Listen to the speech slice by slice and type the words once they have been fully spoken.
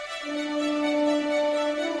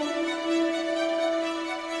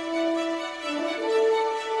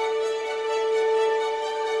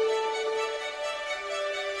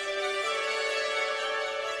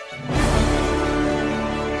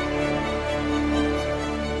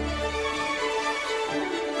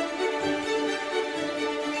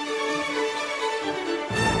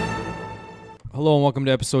Hello and welcome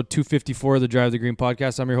to episode 254 of the Drive the Green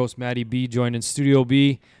podcast. I'm your host, Matty B, joined in Studio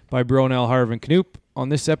B by Bronell, Harv, and Knoop. On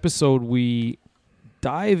this episode, we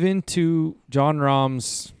dive into Jon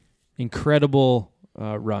Rahm's incredible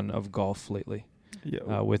run of golf lately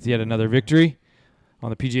with yet another victory on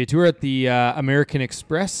the PGA Tour at the American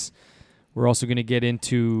Express. We're also going to get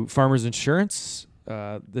into Farmers Insurance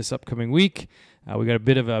this upcoming week. We got a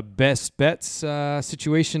bit of a best bets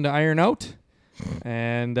situation to iron out.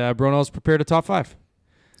 And Bronell's prepared a top 5.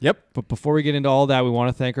 Yep. But before we get into all that, we want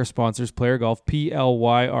to thank our sponsors, Player Golf,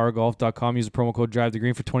 PLYRGolf.com. Use the promo code Drive the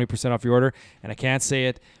Green for 20% off your order. And I can't say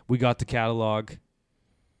it, we got the catalog.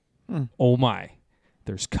 Oh my.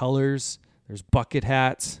 There's colors, there's bucket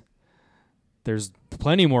hats, there's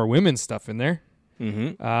plenty more women's stuff in there.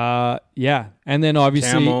 Yeah. And then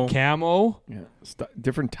obviously camo. Yeah.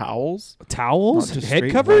 Different towels.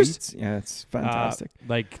 Head covers. Whites. Yeah, it's fantastic.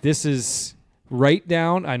 This is right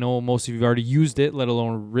down. I know most of you have already used it, let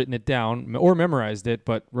alone written it down or memorized it,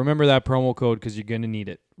 but remember that promo code because you're going to need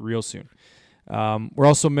it real soon. We're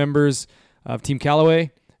also members of Team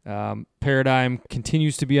Callaway. Paradigm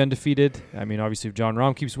continues to be undefeated. I mean, obviously, if Jon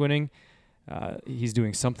Rahm keeps winning, he's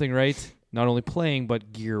doing something right, not only playing,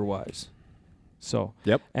 but gear-wise. So,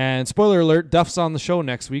 yep. And spoiler alert, Duff's on the show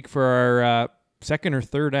next week for our second or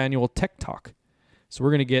third annual Tech Talk. So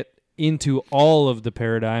we're going to get into all of the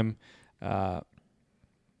Paradigm,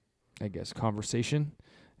 conversation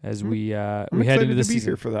as we head into the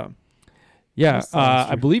season. Here for that. Yeah,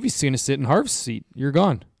 I believe he's going to sit in Harv's seat. You're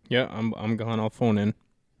gone. Yeah, I'm gone. I'll phone in.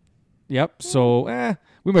 Yep. So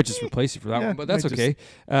we might just replace you for that one, but that's okay.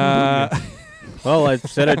 Well, I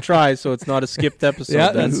said I'd try, so it's not a skipped episode.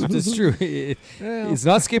 Yeah, that's true. It's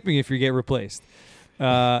not skipping if you get replaced.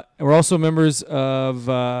 We're also members of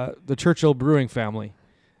the Churchill Brewing family.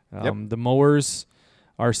 The mowers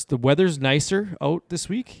the weather's nicer out this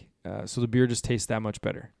week, so the beer just tastes that much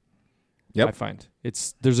better. Yep. I find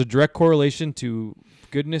there's a direct correlation to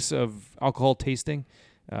goodness of alcohol tasting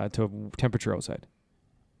to temperature outside.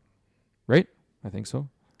 Right? I think so.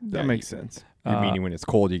 That makes sense. You meaning when it's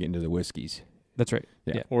cold, you get into the whiskeys. That's right.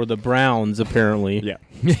 Yeah. Or the Browns, apparently. Yeah.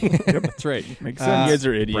 Yep, that's right. Makes sense. You guys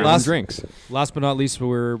are idiots. Brown drinks. Last but not least,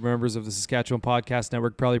 we're members of the Saskatchewan Podcast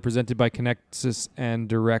Network, proudly presented by Connexus and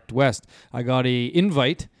Direct West. I got a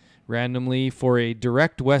invite randomly for a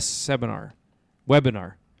Direct West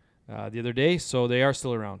webinar the other day, so they are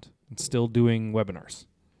still around and still doing webinars.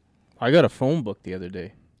 I got a phone book the other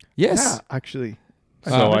day. Yes. Yeah, actually.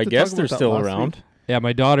 So I guess they're still around. Week. Yeah,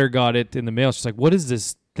 my daughter got it in the mail. She's like, what is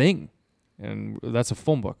this thing? And that's a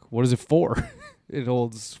phone book. What is it for? It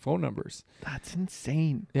holds phone numbers. That's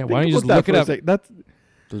insane. Yeah, why don't you just look it up?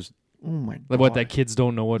 There's oh my god. What, that kids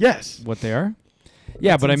don't know what they are?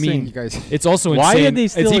 Yeah, that's but insane, I mean, you guys. It's also insane. Why did they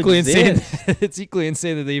still it's equally exist? insane. It's equally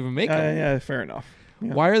insane that they even make them. Yeah, fair enough.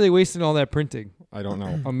 Yeah. Why are they wasting all that printing? I don't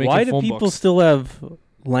know. On making Why do phone people books? still have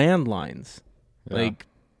landlines? Yeah. Like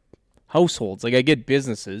households. Like I get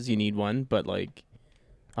businesses, you need one, but like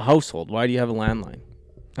a household, why do you have a landline?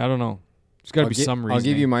 I don't know. There's got to be some reason. I'll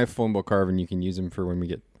give you my phone book, Harv, and you can use them for when we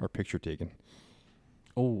get our picture taken.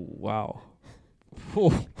 Oh, wow.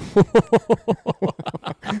 What?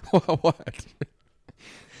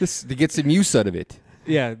 This to get some use out of it.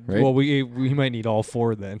 Yeah, right? Well, we might need all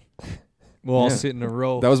four then. We'll all sit in a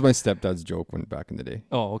row. That was my stepdad's joke back in the day.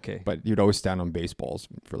 Oh, okay. But you'd always stand on baseballs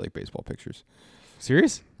for like baseball pictures.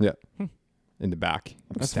 Serious? Yeah. In the back.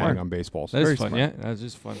 That's standing fun. on baseballs. That's fun. Yeah, that's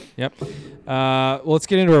just fun. Yep. Well, let's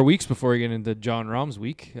get into our weeks before we get into Jon Rahm's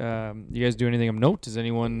week. You guys do anything of note? Is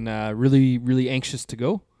anyone really, really anxious to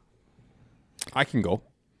go? I can go.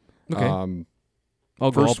 Okay. I'll go.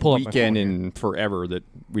 I'll First pull up my weekend phone here. in forever that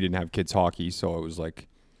we didn't have kids hockey, so it was like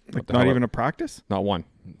not even a practice? not one.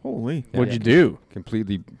 Holy. Yeah, What'd you do?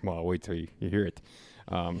 Completely. Well, wait till you hear it.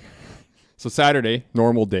 So Saturday,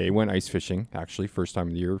 normal day, went ice fishing. Actually, first time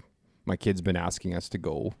of the year. My kid's been asking us to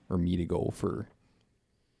go, or me to go, for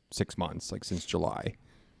 6 months, like since July.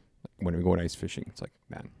 When we go ice fishing, it's like,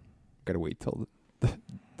 man, gotta wait till the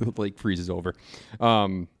lake freezes over.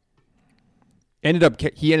 He ended up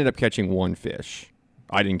catching one fish.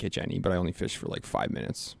 I didn't catch any, but I only fished for like 5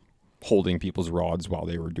 minutes, holding people's rods while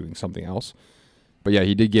they were doing something else. But yeah,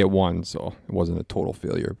 he did get one, so it wasn't a total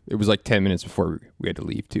failure. It was like 10 minutes before we had to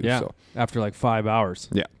leave too. Yeah, so. after like 5 hours.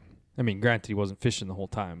 Yeah. I mean, granted, he wasn't fishing the whole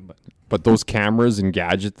time, But those cameras and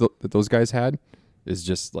gadgets that those guys had is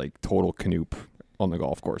just like total canoop on the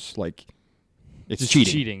golf course. Like, it's Just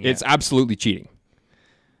cheating. cheating, yeah. It's absolutely cheating.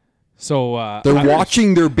 So They're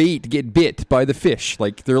watching their bait get bit by the fish.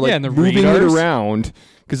 Like they're like and the moving radars. it around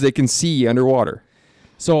because they can see underwater.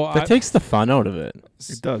 So That takes the fun out of it.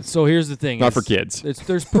 It does. So here's the thing. Not for kids.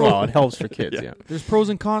 There's Well, it helps for kids. Yeah. Yeah. there's pros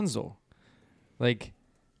and cons though. Like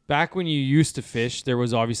back when you used to fish, there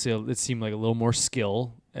was obviously it seemed like a little more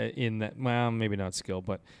skill in that. Well, maybe not skill,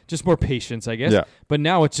 but just more patience, I guess. Yeah. But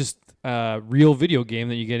now it's just a real video game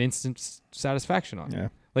that you get instant satisfaction on. Yeah.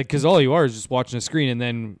 Like because all you are is just watching a screen, and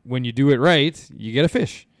then when you do it right, you get a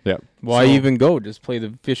fish. Yeah. Why So- even go? Just play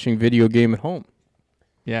the fishing video game at home.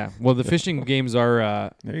 Yeah. Well, the fishing games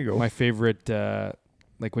are There you go. my favorite.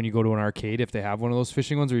 Like when you go to an arcade, if they have one of those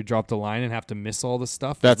fishing ones where you drop the line and have to miss all the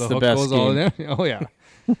stuff. That's the the hook best goes all in game. there. Oh yeah,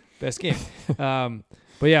 best game.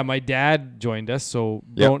 But yeah, my dad joined us, so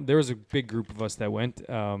Yep. there was a big group of us that went.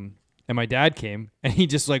 And my dad came, and he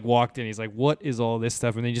just like walked in. He's like, "What is all this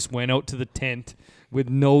stuff?" And then he just went out to the tent with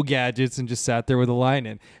no gadgets and just sat there with a line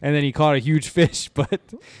in. And then he caught a huge fish, but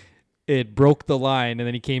it broke the line. And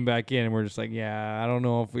then he came back in, and we're just like, "Yeah, I don't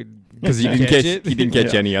know if we Because he didn't catch. He didn't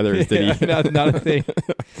catch Yeah. any others, did he? not a thing."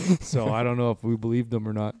 So I don't know if we believed them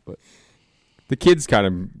or not, but The kids kind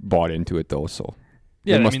of bought into it though. So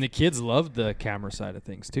yeah, They I must- mean the kids loved the camera side of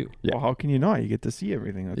things too. Yeah. Well, how can you not? You get to see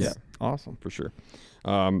everything. That's Yeah. awesome. for sure.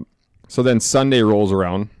 So then Sunday rolls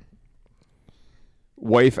around.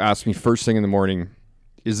 Wife asked me first thing in the morning,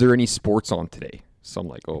 "Is there any sports on today?" So I'm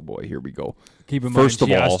like, "Oh boy, here we go." Keep in First mind,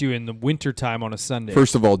 she of all- asked you in the winter time on a Sunday.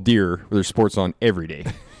 First of all, deer, there's sports on every day.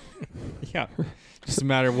 yeah, just a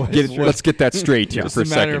matter of what. Let's get that straight here just for a a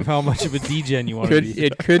matter second. of how much of a degen you want to be.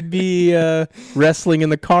 It could be wrestling in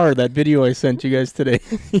the car. That video I sent you guys today.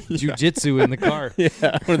 Jiu-jitsu in the car.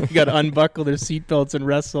 Yeah, where they got to unbuckle their seatbelts and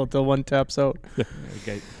wrestle until one taps out.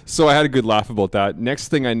 Okay. So I had a good laugh about that. Next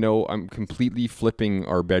thing I know, I'm completely flipping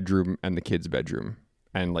our bedroom and the kids' bedroom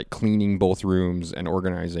and like cleaning both rooms and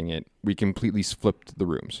organizing it. We completely flipped the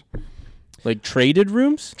rooms. Like traded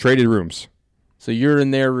rooms? Traded rooms. So you're in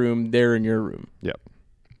their room, they're in your room. Yep.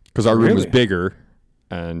 Because our room was Really? bigger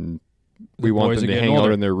and we The want boys them are to getting hang out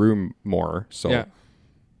older. in their room more. So Yeah.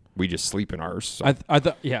 we just sleep in ours. So. I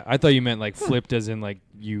thought you meant like flipped as in like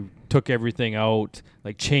you took everything out,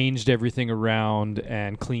 like changed everything around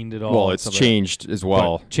and cleaned it all. well, and it's stuff like that. changed as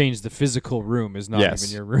well. But changed the physical room is not Yes.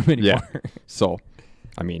 even your room anymore. Yeah. So,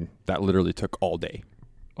 I mean, that literally took all day.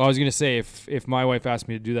 Well, I was gonna say if my wife asked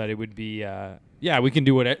me to do that, it would be yeah, we can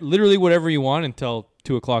do literally whatever you want until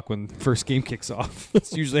 2:00 when the first game kicks off.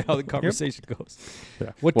 That's usually how the conversation goes.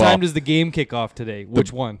 Yeah. What Well, time does the game kick off today?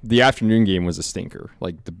 Which one? The afternoon game was a stinker.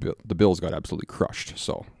 Like the Bills got absolutely crushed.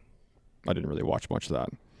 So I didn't really watch much of that.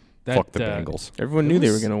 Fuck the Bengals. Everyone knew they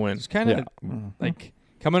were going to win. It's kind of Yeah. like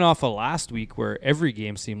coming off of last week where every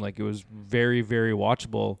game seemed like it was very, very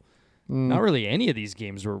watchable. Not really any of these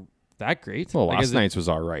games were that great. Well, Like, last as it- night's was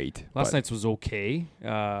all right. Last but night's was okay.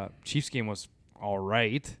 Chiefs game was all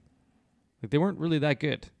right. Like they weren't really that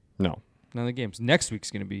good. No. None of the games. Next week's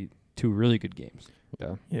going to be two really good games.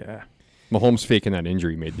 Yeah. Yeah. Mahomes faking that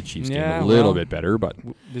injury made the Chiefs Yeah, game a little well, bit better, but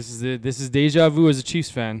This is deja vu as a Chiefs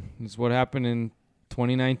fan. This is what happened in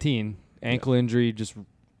 2019. Ankle injury just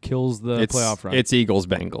kills the playoff run. it's Eagles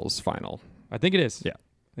Bengals final. I think it is. Yeah.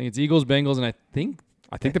 I think it's Eagles Bengals, and I think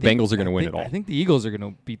the Bengals are going to win it all. I think the Eagles are going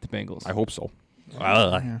to beat the Bengals. I hope so.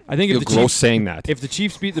 Yeah. I think Feel if the gross Chiefs saying that. if the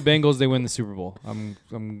Chiefs beat the Bengals, they win the Super Bowl. I'm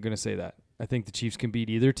going to say that. I think the Chiefs can beat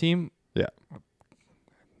either team. Yeah.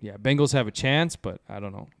 Yeah, Bengals have a chance, but I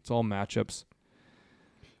don't know. It's all matchups.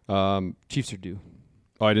 Chiefs are due.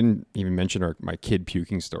 Oh, I didn't even mention my kid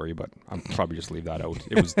puking story, but I'll probably just leave that out.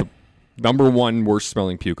 It was the number one worst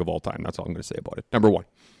smelling puke of all time. That's all I'm going to say about it. Number one.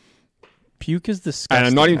 Puke is disgusting. And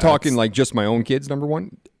I'm not even talking like just my own kids, number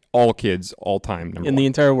one. All kids, all time, number in one. the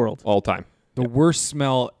entire world. All time. The worst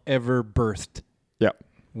smell ever birthed Yeah.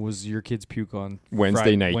 was your kid's puke on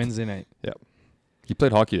Wednesday night. Wednesday night. He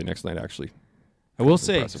played hockey the next night, actually. I will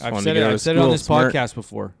say, impressive. I've Fun said to get out it of on school. this Smart. podcast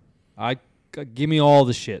before. Give me all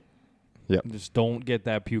the shit. Yep. Just don't get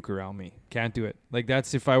that puke around me. Can't do it. Like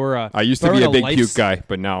that's if I were a I used if to I be were a big life- puke guy,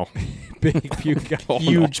 but now big puke guy. Oh, no.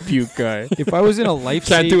 Huge puke guy. If I was in a life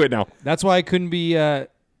Can't do it now. That's why I couldn't be an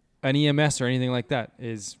EMS or anything like that.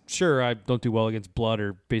 Is sure I don't do well against blood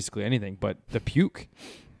or basically anything, but the puke,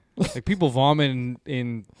 like people vomit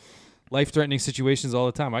in life-threatening situations all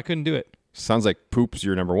the time. I couldn't do it. Sounds like poop's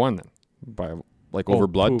your number one then. By like over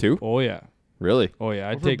blood poop. too? Oh yeah, Really? oh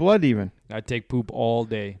yeah. Over blood even. I'd take poop all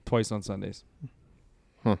day, twice on Sundays.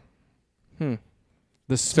 Huh. The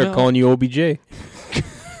Start smell. calling you OBJ.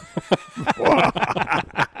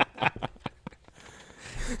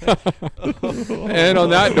 And on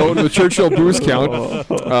that note, the Churchill booze count.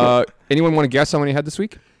 Anyone want to guess how many I had this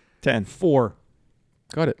week? 10. 4.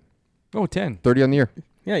 Got it. Oh, 10. 30 on the year.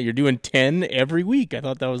 Yeah, you're doing 10 every week. I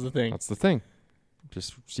thought that was the thing. That's the thing.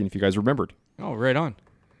 Just seeing if you guys remembered. Oh, right on.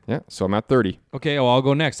 Yeah, so I'm at 30. Okay, well, I'll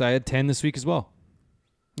go next. I had 10 this week as well.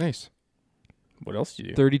 Nice. What else do you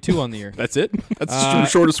do? 32 on the year. That's it? That's the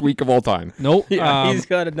shortest week of all time. Nope. Yeah, he's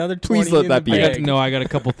got another 20 please let in that the be bag. it. I got a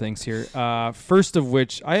couple things here. First of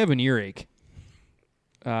which, I have an earache.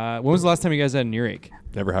 When was the last time you guys had an earache?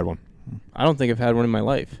 Never had one. I don't think I've had one in my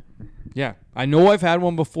life. Yeah, I know I've had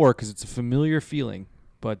one before because it's a familiar feeling,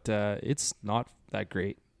 but it's not that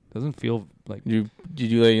great. Doesn't feel like. Did you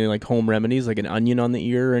do any like home remedies, like an onion on the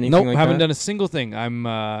ear or anything Nope, like haven't that? done a single thing. I'm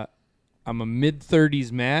a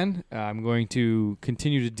mid-30s man. I'm going to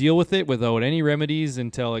continue to deal with it without any remedies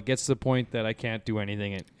until it gets to the point that I can't do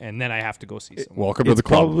anything, and then I have to go see someone. Welcome to the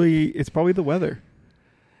club. It's probably the weather.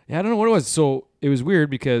 Yeah, I don't know what it was. So it was weird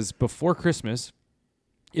because before Christmas,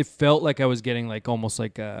 it felt like I was getting like almost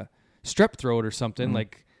like a strep throat or something,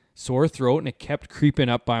 like sore throat, and it kept creeping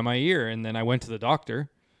up by my ear. And then I went to the doctor.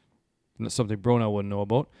 Something Brona wouldn't know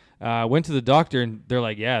about. Went to the doctor, and they're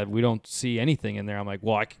like, yeah, we don't see anything in there. I'm like,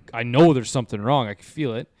 well, I know there's something wrong. I can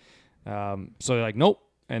feel it. So they're like, nope.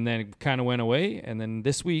 And then it kind of went away. And then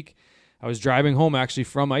this week, I was driving home actually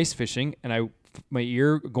from ice fishing, and my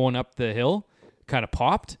ear going up the hill kind of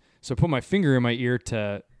popped. So I put my finger in my ear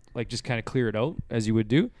to like just kind of clear it out as you would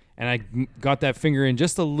do. And I got that finger in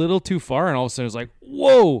just a little too far, and all of a sudden it was like,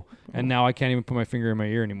 whoa. And now I can't even put my finger in my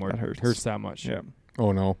ear anymore. That hurts. It hurts that much. Yeah.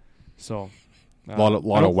 Oh, no. So A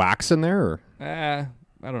lot of wax in there, or I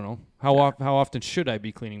don't know. How often should I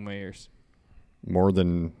be cleaning my ears? more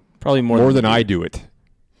than Probably more than I do it.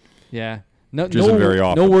 Yeah. No, Which isn't very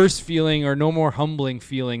often. No worse feeling or no more humbling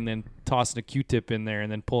feeling than tossing a Q-tip in there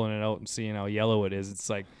and then pulling it out and seeing how yellow it is. It's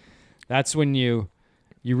like that's when you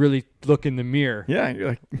really look in the mirror. Yeah, you're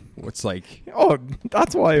like, It's like oh,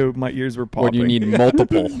 that's why my ears were popping. when you need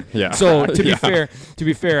multiple. Yeah. So to Yeah.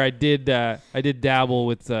 be fair, I did dabble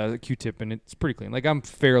with Q-tip and it's pretty clean. Like I'm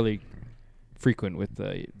fairly frequent with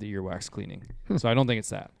the earwax cleaning, so I don't think it's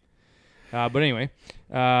that. But anyway,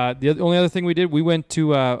 the only other thing we did, we went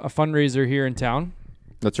to a fundraiser here in town.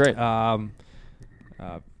 That's right.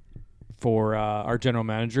 For our general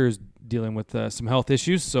manager is dealing with some health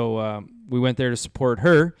issues, so we went there to support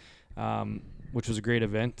her, which was a great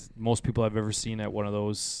event. Most people I've ever seen at one of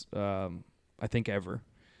those, I think ever.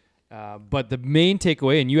 But the main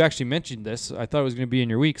takeaway, and you actually mentioned this, I thought it was going to be in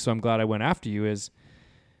your week, so I'm glad I went after you, is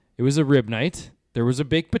it was a rib night. There was a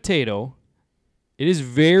baked potato. It is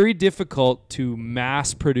very difficult to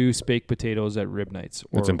mass produce baked potatoes at rib nights.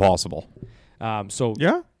 It's impossible. So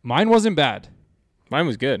Yeah. mine wasn't bad. Mine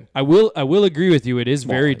was good. I will agree with you. It is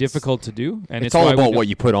Well, very it's- difficult to do, and It's all why we about don't- what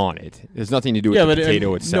you put on it. There's nothing to do with Yeah, the but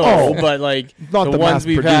potato itself. no, Oh. but like Not the the ones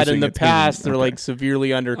we've had in mass-producing, the it's being- past, they're okay. like severely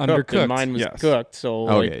undercooked, Undercooked, and mine was yes. cooked. So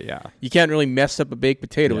Oh, like, yeah. you can't really mess up a baked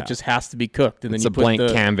potato. Yeah. It just has to be cooked, and It's then a you blank put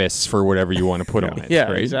the canvas for whatever you want to put on it. Yeah,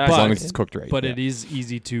 right? exactly. As long But- as it's cooked right. But yeah. it is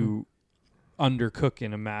easy to undercook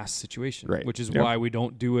in a mass situation, Right. which is Yep. why we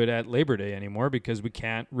don't do it at Labor Day anymore, because we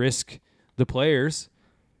can't risk the players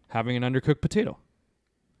having an undercooked potato.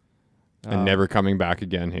 And never coming back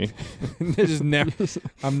again, hey? They just never.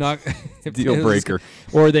 I'm not Deal breaker.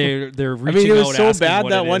 Or they're I reaching mean, it was out so asking bad what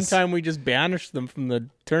that it one is. time we just banished them from the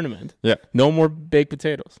tournament. Yeah. No more baked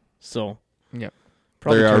potatoes. So Yeah.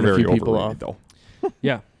 probably They are turned a very few people off. overrated, though.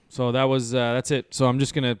 Yeah. So that was that's it. So I'm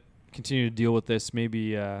just gonna continue to deal with this.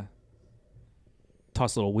 Maybe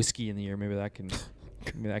toss a little whiskey in the air. Maybe that can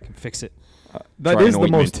fix it. That Try is an the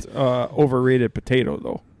ointment. most overrated potato,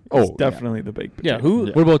 though. Oh, It's definitely the baked potato. Yeah, who?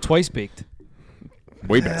 Yeah. What about twice baked?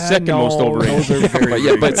 Way better. Second most overrated. Those are very, But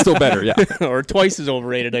yeah, but still better, yeah. or twice as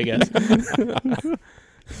overrated, I guess.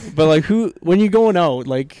 But like, who when you're going out,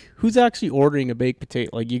 like, who's actually ordering a baked potato?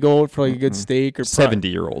 Like, you go out for like a good steak or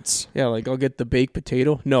 70-year-olds. Yeah, like I'll get the baked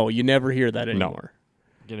potato. No, you never hear that anymore.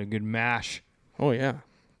 Get a good mash. Oh yeah,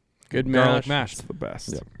 good Garlic mash. mash. It's the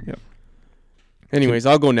best. Yep. Yep. Anyways,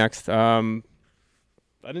 I'll go next. I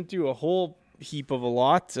didn't do a whole heap of a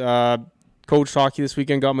lot. Coached hockey this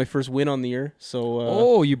weekend, got my first win on the year.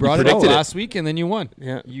 So You brought it up predicted it. last week and then you won.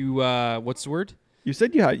 yeah, You what's the word? You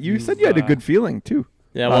said you had a good feeling too.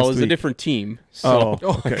 yeah. Well, last it was a week. different team. So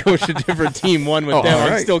Oh, I coached a different team. Won with Oh, them. all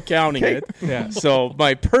I'm right. still counting Okay. it. Yeah. So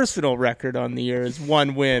my personal record on the year is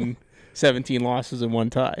 1 win, 17 losses, and 1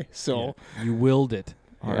 tie. So. You willed it.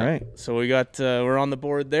 All Yeah. right. So we got we're on the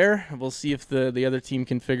board there. We'll see if the other team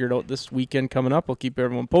can figure it out this weekend coming up. I'll keep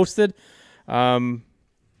everyone posted.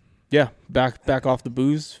 Yeah, back off the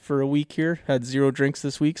booze for a week here. Had 0 drinks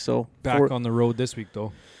this week, so Back on the road this week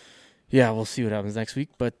though. yeah, we'll see what happens next week.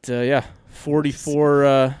 But yeah,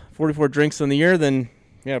 44 drinks on the year. Then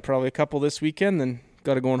yeah, probably a couple this weekend. Then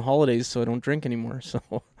got to go on holidays, so I don't drink anymore. So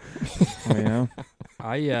Oh yeah.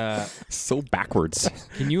 I So backwards.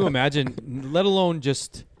 can you imagine? Let alone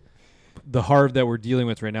just the Harv that we're dealing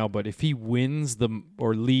with right now, but if he wins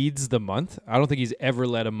or leads the month, I don't think he's ever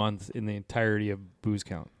led a month in the entirety of booze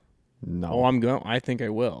count. No. Oh, I think I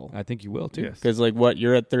will. I think you will too. Yes. Because like what,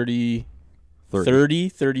 you're at 30,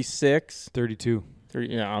 36, 32. 30,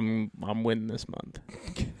 yeah, I'm winning this month.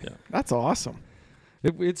 That's awesome.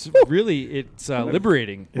 It's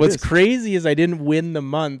liberating. It What's is. crazy is I didn't win the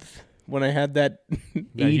month when I had that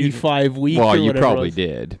Yeah, 85 week. Well, or you whatever probably it was.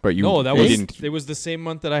 did, but you No, that you was didn't. it was the same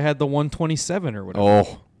month that I had the 127 or whatever.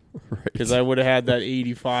 Oh, right. Because I would have had that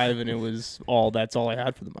 85, and it was that's all I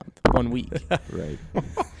had for the month, 1 week. right.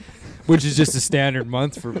 Which is just a standard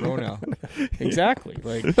month for bro now. Exactly.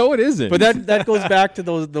 Like, No, it isn't. but that goes back to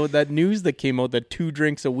that news that came out that 2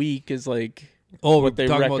 drinks a week is like what they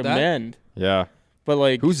talking about that? recommend. yeah. But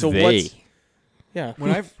like, Who's so they? what's yeah?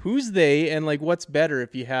 When who's they? And like, what's better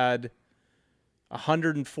if you had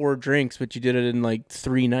 104 drinks, but you did it in like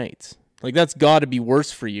 3 nights? Like, that's got to be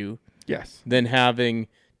worse for you Yes. than having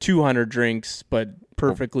 200 drinks, but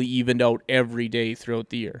perfectly evened out every day throughout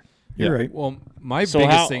the year. You're right. Well, my So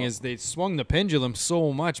biggest how- thing is they swung the pendulum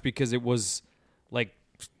so much because it was like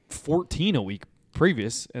 14 a week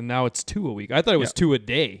previous, and now it's 2 a week. I thought it was 2 a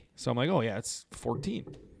day, so I'm like, oh yeah, it's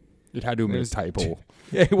 14. It had to have been a There's typo.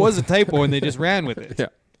 Yeah, it was a typo, and they just ran with it. Yeah.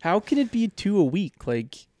 How can it be 2 a week?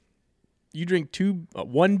 Like, you drink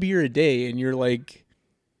 1 beer a day, and you're like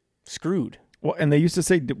screwed. Well, and they used to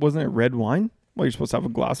say, wasn't it red wine? Well, you're supposed to have a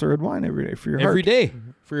glass of red wine every day for your Every heart. day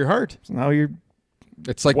for your heart. So now you're.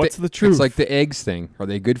 It's like What's the truth? It's like the eggs thing. Are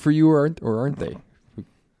they good for you or aren't they?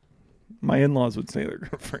 My in-laws would say they're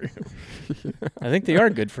good for you. I think they are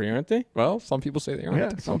good for you, aren't they? Well, some people say they aren't.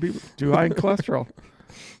 Yeah, some people too high in cholesterol.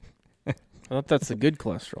 I thought that's the good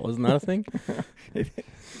cholesterol. Isn't that a thing?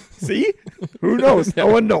 See, who knows? No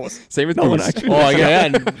one knows. Same with No one these. actually. Oh, yeah,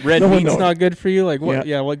 and red No one meat's knows. not good for you. Like what?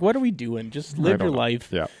 Yeah. Yeah, like what are we doing? Just live don't your know. life.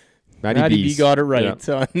 Yeah. Matty B B's. got it right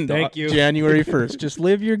on Thank you. January 1st. Just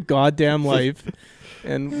live your goddamn life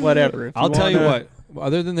and whatever. If I'll tell you wanna- what.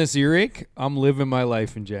 Other than this earache, I'm living my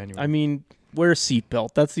life in January. I mean, wear a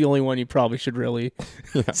seatbelt. That's the only one you probably should really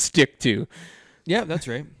stick to. yeah, that's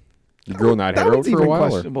right. You growing that That hair out one's for a even while? Or?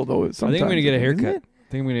 questionable though. I think I'm gonna get a isn't haircut. it?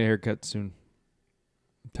 I think I'm gonna get a haircut soon.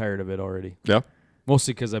 I'm tired of it already. Yeah.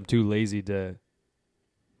 Mostly because I'm too lazy to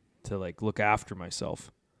like look after myself.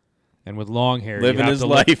 And with long hair, Living you have his to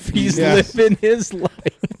look- life. He's Yes. living his life.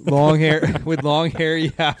 long hair with long hair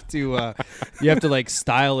you have to like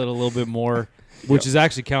style it a little bit more, which is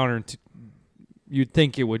actually counter to, you'd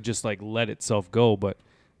think it would just like let itself go, but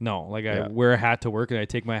no, like I wear a hat to work and I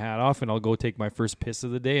take my hat off and I'll go take my first piss of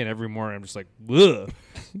the day, and every morning I'm just like, ugh.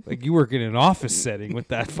 Like, you work in an office setting with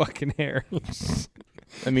that fucking hair.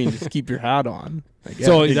 I mean, just keep your hat on. I guess.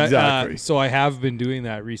 So exactly. so I have been doing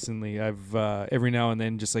that recently. I've every now and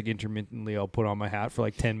then, just like intermittently, I'll put on my hat for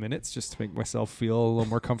like 10 minutes just to make myself feel a little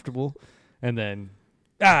more comfortable, and then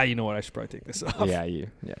you know what, I should probably take this off. Yeah, you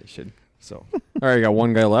should. So All right, you got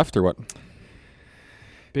one guy left or what?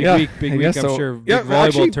 big Yeah, week, I I'm guess so. sure. Big Yeah, volleyball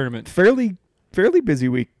actually, tournament. fairly busy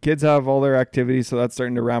week. Kids have all their activities, so that's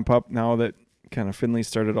starting to ramp up now that kind of Finley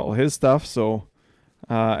started all his stuff. So,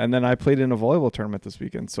 and then I played in a volleyball tournament this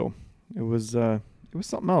weekend, so it was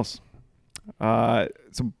something else.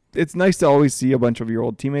 So it's nice to always see a bunch of your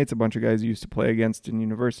old teammates, a bunch of guys you used to play against in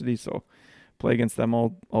university. So play against them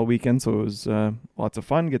all weekend. So it was lots of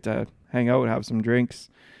fun. Get to hang out, have some drinks,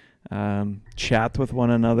 chat with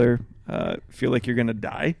one another. Feel like you're gonna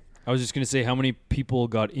die. I was just gonna say, how many people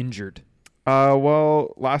got injured?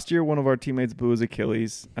 Well, last year one of our teammates blew his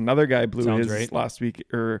Achilles. Another guy blew Sounds his right.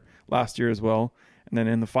 last year as well. And then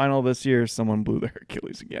in the final this year, someone blew their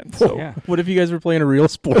Achilles again. So, Yeah. What if you guys were playing a real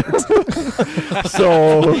sport?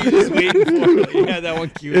 so Just waiting for it. Yeah, that one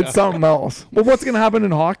queued it's up. something else. Well, what's gonna happen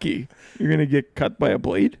in hockey? You're gonna get cut by a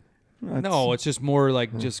blade? No, it's just more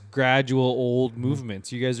like just gradual old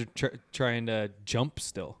movements. You guys are trying to jump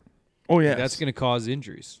still. Oh yeah, That's going to cause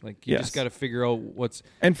injuries. Like, you Yes. just got to figure out what's.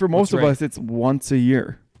 And for most That's of right. us, it's once a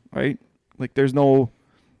year, right? Like there's no,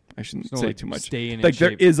 I shouldn't there's no, say like, too much. staying in Like there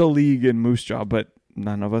shape. is a league in Moose Jaw, but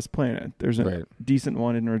none of us play in it. There's a Right. decent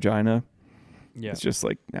one in Regina. Yeah. It's just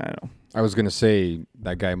like, I don't know. I was gonna say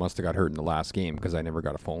that guy must have got hurt in the last game because I never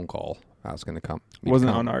got a phone call asking to come. It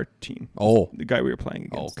wasn't on our team. Oh. The guy we were playing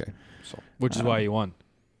Oh, against. okay. So Which is why you won.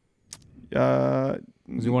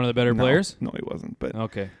 Was he one of the better no, players? No, he wasn't. But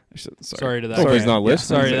Okay. sorry. Sorry to that. Hopefully he's guy. not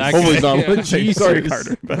listening. Sorry to that Hopefully guy. he's not Yeah. listening. Sorry, Jesus.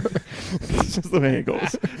 Carter. But it's just the way it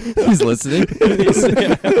goes. he's listening.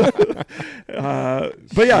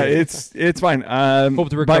 But yeah, it's fine. Hope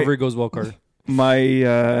the recovery goes well, Carter.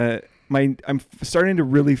 I'm starting to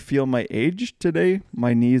really feel my age today.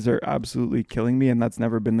 My knees are absolutely killing me, and that's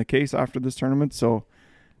never been the case after this tournament. So,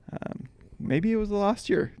 maybe it was the last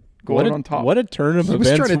year. Go What out a, on top. what a turn of He was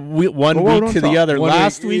events. trying One go out week on to the top. other. One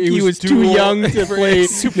Last week, week he he was was too too old young to for play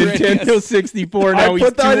Super Nintendo NES. 64. I Now he's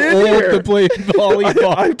put that too in old here. to play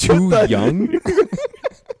volleyball. I put Too that- young.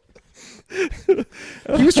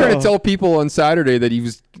 He was trying to tell people on Saturday that he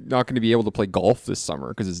was not going to be able to play golf this summer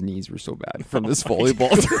because his knees were so bad from this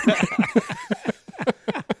volleyball.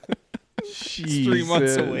 It's 3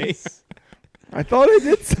 months away. I thought I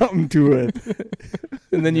did something to it.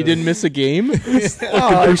 And then you didn't miss a game. I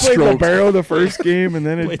played strokes. libero the first game, and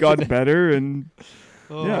then it got better, and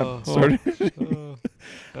Oh, started.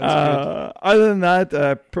 Other than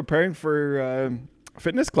that, preparing for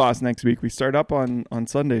fitness class next week. We start up on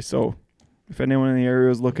Sunday, so if anyone in the area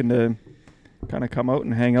is looking to kind of come out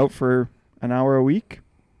and hang out for an hour a week,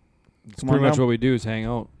 It's come pretty on much down. what we do is hang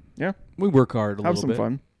out. Yeah. We work hard a Have little some bit.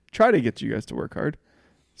 fun. Try to get you guys to work hard.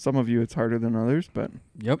 Some of you it's harder than others, but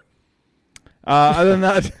Yep. other than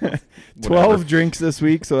that, 12 Whatever. drinks this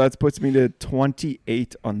week, so that puts me to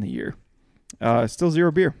 28 on the year. Still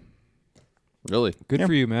 0 beer. Really? Good Yeah.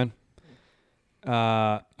 for you, man.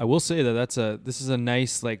 I will say that this is a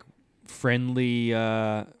nice, like, friendly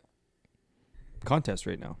contest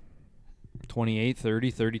right now. 28,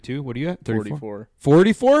 30, 32. What are you at? 44.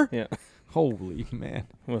 44? Yeah. Holy man.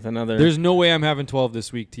 With another. There's no way I'm having 12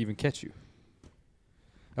 this week to even catch you.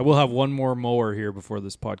 I will have one more mower here before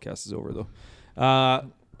this podcast is over, though.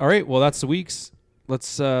 All right. Well, that's the week's.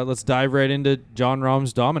 Let's dive right into John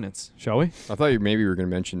Rahm's dominance, shall we? I thought maybe you were going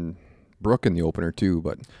to mention Brooke in the opener too,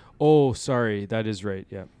 but Oh, sorry. That is right.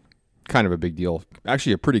 Yeah. kind of a big deal.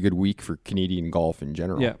 Actually, a pretty good week for Canadian golf in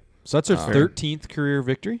general. Yeah. So that's her Fair. 13th career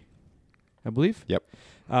victory, I believe. Yep.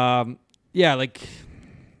 Yeah, like,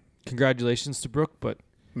 congratulations to Brooke, but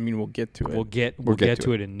I mean, we'll get to it. we'll get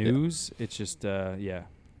to it in news. It's just yeah.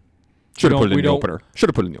 Should have We put it in the don't- opener. Should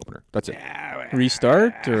have put it in the opener. That's it.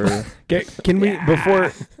 Restart or Okay, can we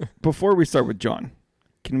before we start with John,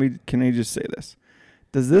 can I just say this?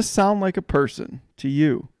 Does this sound like a person to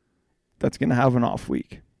you that's gonna have an off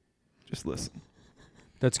week? Just listen.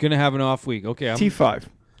 That's gonna have an off week. Okay, I'm T5,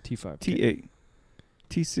 T5. T8,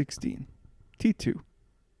 T16, T2,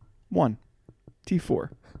 1, T4,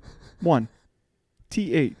 1,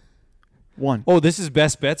 T8, 1. Oh, this is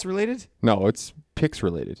best bets related? No, it's picks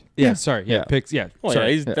related. Yeah, Yeah. sorry. Yeah, Yeah. picks. Yeah. Oh,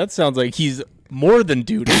 sorry. yeah, that sounds like he's more than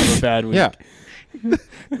due to have a bad week. Yeah.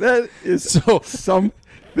 That is So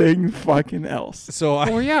something fucking else. so I,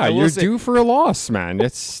 Oh yeah, I will you're say, due for a loss, man.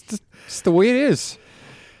 It's the way it is.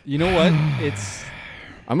 You know what? It's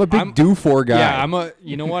I'm a big I'm- due for guy. yeah.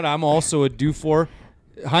 You know what? I'm also a due for.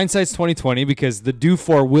 Hindsight's 2020 because the due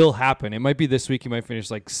for will happen. It might be this week. He might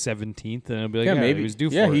finish like 17th, and it'll be like, yeah, maybe he was due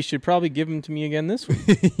yeah, for. he it. should probably give him to me again this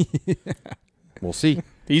week. We'll see.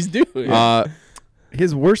 He's due. Yeah.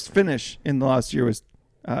 His worst finish in the last year was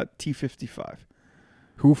T55.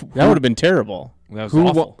 That would have been terrible. That was who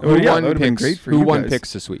awful. Oh, yeah, won that would've been picks? great for Who you won guys.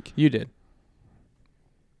 picks this week? You did.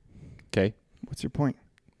 Okay. What's your point?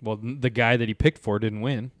 Well, the guy that he picked for didn't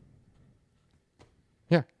win.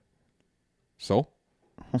 Yeah. So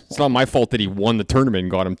it's not my fault that he won the tournament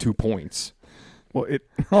and got him 2 points. Well, it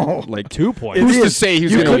oh, Like 2 points. It who's to is. say he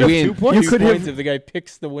was You going to could've- win? 2 points. You could 2 have- points if the guy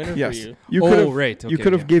picks the winner yes. for you. You Oh, could have right. you Okay,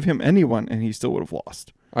 could have yeah. gave him anyone and he still would have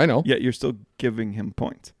lost. I know. Yet you're still giving him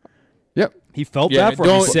points. Yep. He felt Yeah, bad for him.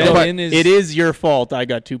 He don't- said but in his. it is your fault. I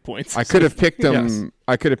got 2 points. I could have picked him. Yes.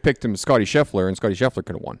 I could have picked him Scotty Scheffler, and Scotty Scheffler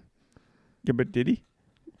could have won. Yeah, but did he?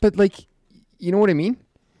 But like, you know what I mean?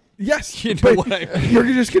 Yes. You know but what I mean? You're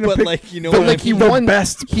just gonna But pick like, you know the, what I like he the won.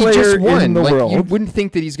 best He player just won. in the Like, world. you wouldn't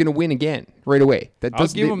think that he's going to win again right away. That I'll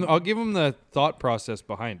doesn't. give him the thought process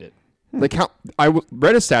behind it. Like how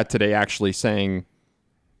read a stat today actually saying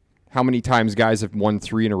how many times guys have won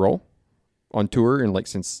 3 in a row on tour in like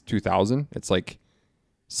since 2000. It's like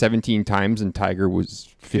 17 times, and Tiger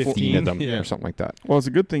was 15 of them yeah. or something like that. Well, it's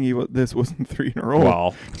a good thing this wasn't 3 in a row.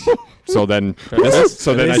 Well, so then I This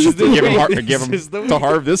should is the give him week. give him This is the to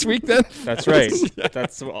Harv this week then. That's right.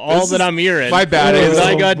 That's all that I'm hearing. My bad. Is It's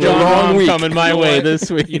I got the John wrong Rahm week. coming my You know way what? this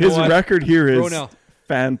week. You know His what? record here is Bronell.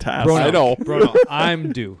 fantastic. I know. Bro,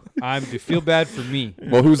 I'm due. I'm due. Feel bad for me.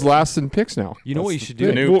 Well, who's last in picks now? You know what you should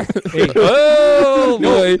do? Canoop. Hey, Oh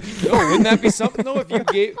no, wouldn't that be something though?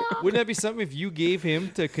 Wouldn't that be something if you gave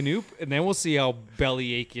him to Canoop, and then we'll see how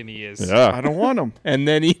belly aching he is. Yeah. I don't want him. And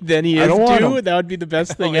then he I is don't want due. him. That would be the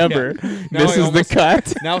best thing yeah. ever. Now This I is the almost-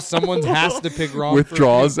 cut. Now someone has to pick wrong.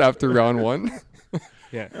 Withdraws after round 1.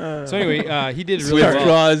 Yeah. So anyway, he did really well.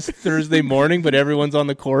 Withdraws Thursday morning, but everyone's on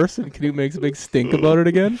the course, and Canoe makes a big stink about it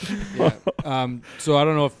again. Yeah. So I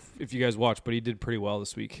don't know if you guys watched, but he did pretty well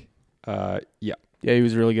this week. Yeah. Yeah, he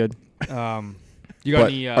was really good. You got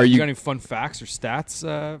But any? are You you- got any fun facts or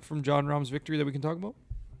stats from John Rahm's victory that we can talk about?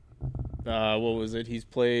 What was it? He's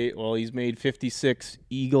made 56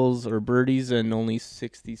 eagles or birdies and only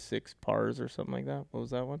 66 pars or something like that. What was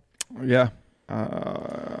that one? Yeah.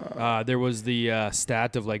 There was the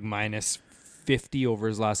stat of like minus 50 over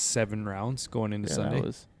his last 7 rounds going into Sunday. That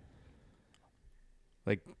was.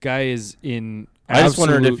 Like, guy is in. I just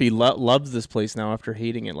wondered if absolute- he loves this place now after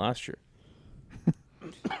hating it last year.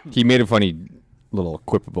 He made a funny little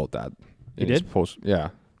quip about that. He in his did? post. Yeah,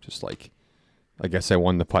 just like, I guess I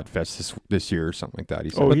won the putt fest this year or something like that. He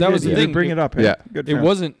said. Oh, But he that did, was the he did thing. bring it up. Yeah. Good. It for him.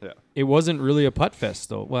 wasn't. Yeah. It wasn't really a putt fest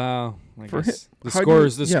though. Well, I For guess the how do you-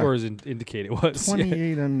 scores. The yeah. scores indicate it was.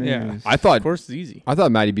 28 under. Yeah. I thought Of course, it's easy.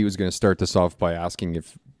 Matty B was going to start this off by asking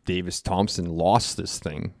if Davis Thompson lost this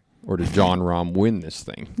thing or did John Rahm win this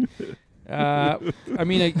thing. I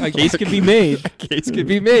mean, a Case could be made. case could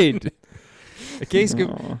be made. A case could.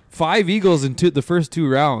 Oh. 5 eagles in the first 2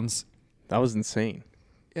 rounds. That was insane.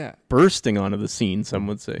 Yeah. Bursting onto the scene, some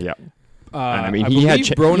would say. Yeah. And I mean, he had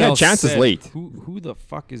chances late. Who the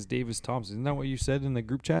fuck is Davis Thompson? Isn't that what you said in the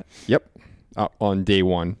group chat? Yep. On day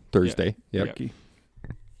 1, Thursday. Yep. Rookie.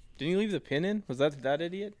 Didn't you leave the pin in? Was that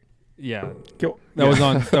idiot? Yeah. Go. That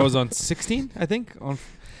was on 16, I think.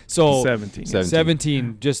 So 17.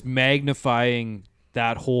 17, just magnifying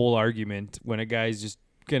that whole argument when a guy's just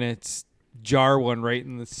gonna jar one right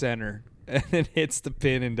in the center and then hits the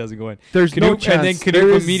pin and doesn't go in. There's no Knoop- chance. and then Knoop there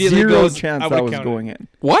is immediately zero goes, chance I that would was count going in.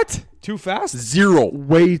 What? Too fast? 0.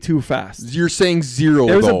 Way too fast. You're saying 0.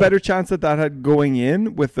 There was though. a better chance that had going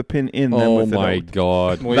in with the pin in than Oh with my it out.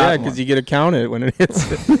 God. Well, That yeah, because one. you get to count it when it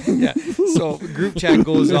hits it. Yeah. So group chat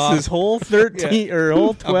goes This off. is whole 13 or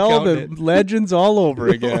whole 12 counting and legends all over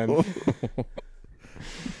again.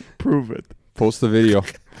 Prove it. Post the video.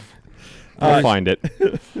 I'll find it.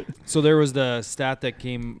 So there was the stat that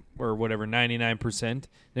came, or whatever, 99%.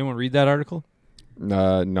 Anyone read that article?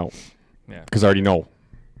 No. Yeah. Because I already know.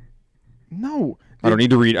 No. I don't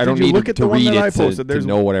need to read. I did don't you need look to at the one read that I it posted? to There's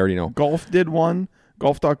know what I already know. Golf did one,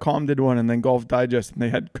 golf.com did one, and then Golf Digest, and they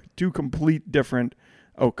had 2 complete different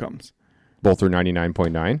outcomes. Both are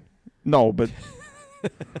 99.9. No, but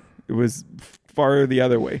it was far the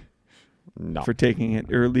other way No. for taking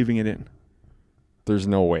it or leaving it in. There's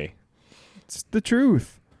no way. It's the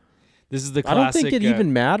truth. This is the I classic. don't think it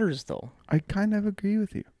even matters, though. I kind of agree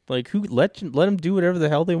with you. Like, who let them do whatever the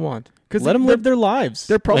hell they want. 'Cause Let them they're- live their lives.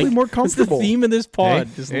 they're probably Like, more That's comfortable. the theme of this pod.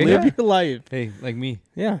 Hey, Just hey, live yeah. your life. Hey, like me.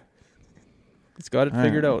 Yeah. It's got it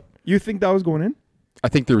figured out. You think that was going in? I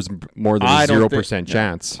think there was more than I a don't 0%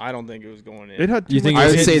 chance. I don't think it was going in. It had too You think much I it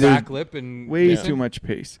would was say hit there's back lip and way yeah. too much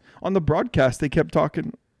pace. On the broadcast, they kept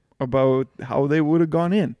talking about how they would have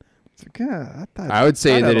gone in. It's like, yeah, I would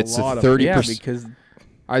say that had it's a lot of- 30%. Yeah, because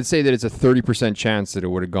I'd say that it's a 30% chance that it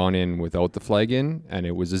would have gone in without the flag in, and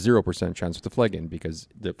it was a 0% chance with the flag in because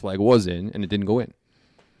the flag was in and it didn't go in.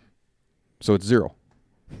 So it's 0.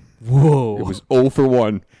 Whoa. It was 0 for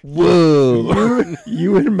 1. Whoa.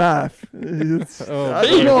 you in math. It's- Oh, I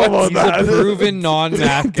don't know about He's a that. proven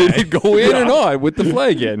non-math Did guy. it go in or not with the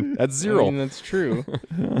flag in? That's 0. I mean, that's true.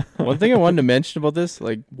 One thing I wanted to mention about this,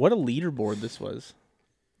 like, what a leaderboard this was.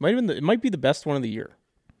 It might be the best one of the year.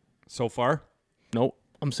 So far? No,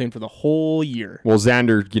 I'm saying for the whole year. Well,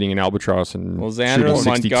 Xander getting an albatross and Well, Xander, shooting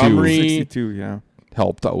 62 Montgomery, 62, yeah.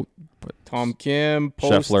 helped out. But Tom Kim, Scheffler.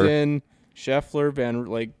 Poston,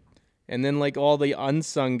 Scheffler, and then like all the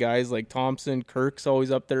unsung guys like Thompson, Kirk's always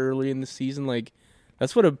up there early in the season. Like,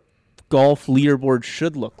 that's what a golf leaderboard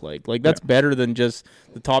should look like. Like, that's better than just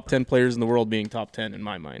the top 10 players in the world being top 10 in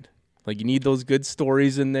my mind. Like, you need those good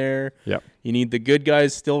stories in there. Yep. You need the good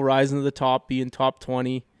guys still rising to the top, being top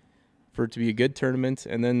 20 for it to be a good tournament.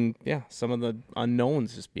 And then, some of the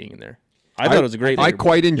unknowns just being in there. I thought it was a great I leaderboard.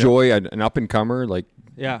 quite enjoy an up-and-comer like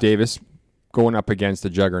Yeah. Davis going up against a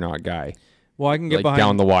juggernaut guy, Well, I can get like behind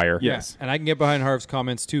down the wire. Yeah. Yes, and I can get behind Harv's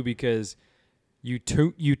comments too because you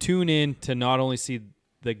tune in to not only see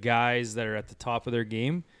the guys that are at the top of their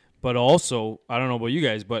game, but also I don't know about you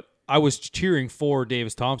guys, but I was cheering for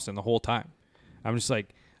Davis Thompson the whole time. I'm just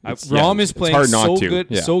like, Rahm is it's playing hard not so to. good,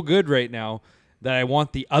 Yeah. so good right now that I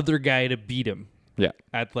want the other guy to beat him Yeah.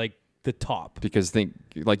 at like the top. Because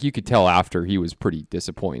you could tell after he was pretty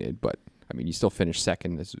disappointed, but I mean, he still finished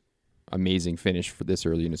second. This amazing finish for this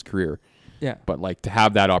early in his career. Yeah, But like to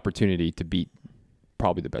have that opportunity to beat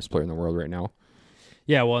probably the best player in the world right now.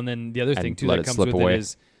 yeah. Well, and then the other thing And too let that it comes slip with away. it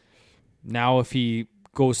is now if he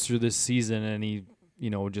goes through this season and he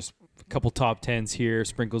just a couple top 10s here,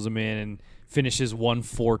 sprinkles them in, and finishes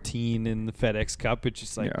 114 in the FedEx Cup, it's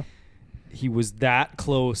just like. Yeah. He was that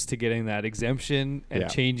close to getting that exemption and Yeah.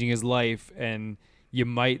 changing his life, and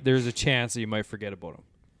there's a chance that you might forget about him.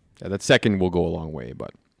 Yeah, that second will go a long way,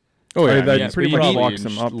 but Oh yeah, yeah, that yeah, pretty but much you need- locks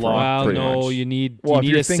him up. Wow, pretty no, much. you need Well, if a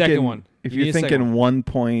you're second thinking, one. if You you're need a second thinking one. 1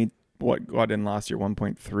 point, what got in last year,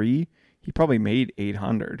 1.3, he probably made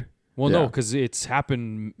 800. Well, no, Yeah. because it's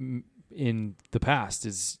happened in the past.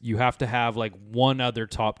 Is you have to have like one other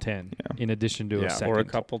top 10 in addition to Yeah, a or second. or a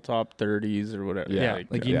couple top 30s or whatever. Yeah,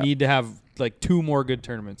 like you yeah. need to have like 2 more good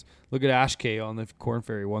tournaments. Look at Ashkay on the Corn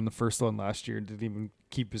Ferry. Won the first one last year and didn't even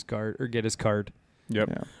keep his card or get his card. Yep.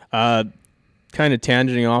 Yeah. Kind of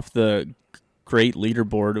tangenting off the great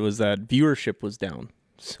leaderboard was that viewership was down.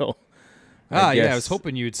 So I guess, was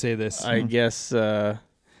hoping you would say this. I guess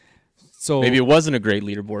So maybe it wasn't a great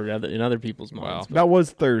leaderboard in other people's minds. That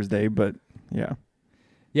was Thursday, but yeah.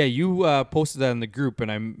 yeah, you posted that in the group,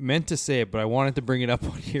 and I meant to say it, but I wanted to bring it up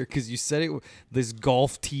on here because you said it. This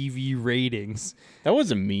golf TV ratings. That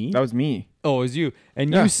wasn't me. That was me. Oh, it was you,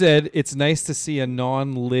 and Yeah. you said it's nice to see a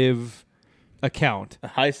non-live account.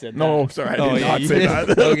 I said No, that. sorry, I Oh, did yeah, not you say did.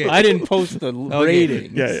 that. Okay. I didn't post the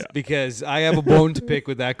ratings. Yeah, yeah. Because I have a bone to pick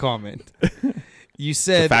with that comment. You the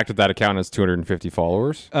said, fact that account has 250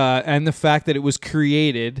 followers. and the fact that it was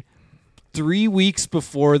created 3 weeks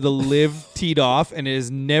before the live teed off, and it has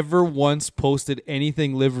never once posted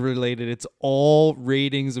anything live related. It's all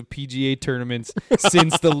ratings of PGA tournaments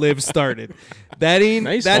since the live started. That ain't.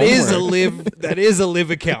 Nice that is a homework. live. That is a live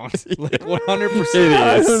account. Like 100%.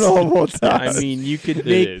 I don't know about that. I mean, you could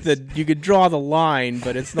is. you could draw the line,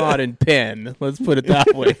 but it's not in pen. Let's put it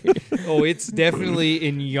that way. Oh, it's definitely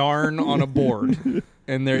in yarn on a board,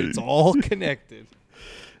 and it's all connected.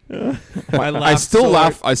 I still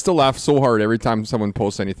laugh so hard every time someone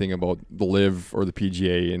posts anything about the Live or the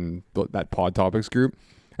PGA in that Pod Topics group.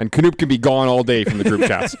 And Knoop can be gone all day from the group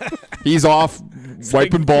chats. He's off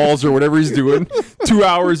wiping balls or whatever he's doing. 2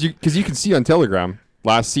 hours, because you can see on Telegram,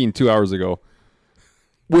 last seen 2 hours ago.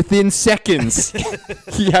 Within seconds,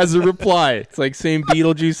 he has a reply. It's like saying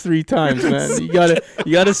Beetlejuice 3 times, man. You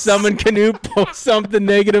gotta summon Canoe, post something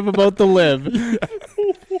negative about the live.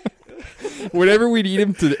 Whenever we need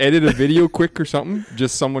him to edit a video quick or something,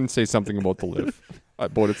 just someone say something about the Live.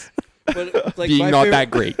 About it But like being my not favorite-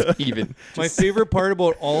 that great, even. My favorite part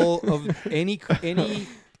about all of any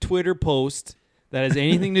Twitter post that has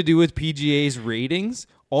anything to do with PGA's ratings,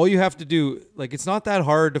 all you have to do, like, it's not that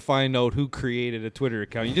hard to find out who created a Twitter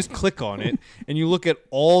account. You just click on it and you look at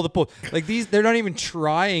all the posts. Like they're not even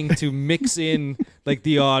trying to mix in like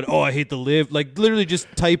the odd, oh, I hate the live. Like literally just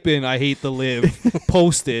type in I hate the live,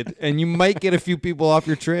 post it, and you might get a few people off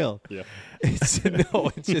your trail. Yeah. It's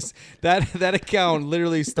just that account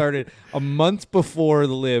literally started a month before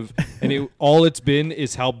the live, and all it's been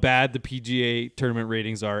is how bad the PGA tournament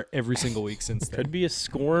ratings are every single week since then. Could be a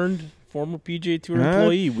scorned former PGA Tour That's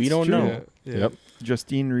employee. We don't true. know. Yeah. Yep.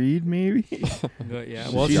 Justine Reed, maybe. Yeah.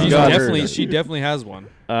 Well, She's she got her. definitely has one.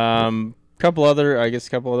 Couple other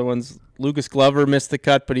ones. Lucas Glover missed the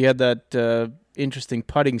cut, but he had that interesting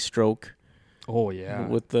putting stroke Oh yeah.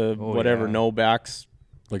 with the Oh, whatever yeah. no backs.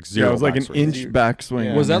 Like Yeah, zero. it was like an backswing. inch backswing.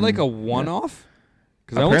 Yeah. Was that and like a then- one-off?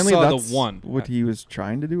 Because I only Apparently saw that's the one. what he was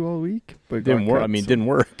trying to do all week, but Didn't got work. cut, I mean, so- didn't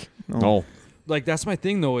work. No. Like that's my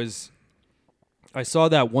thing though is, I saw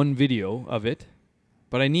that one video of it,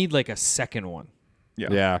 but I need like a second one.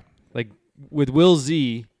 Yeah. Like with Will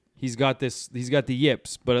Z, he's got the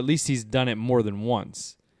yips, but at least he's done it more than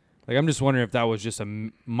once. Like I'm just wondering if that was just a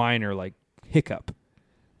minor like hiccup,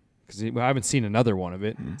 because I haven't seen another one of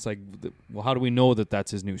it. It's like, well, how do we know that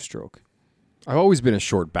that's his new stroke? I've always been a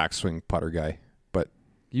short backswing putter guy, but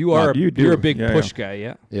You are you do. you're a big Yeah, push guy,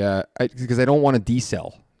 yeah. yeah, because I don't want to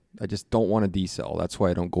decel. I just don't want to decel. That's why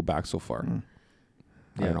I don't go back so far.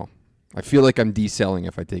 I Yeah. don't know. I feel like I'm decelling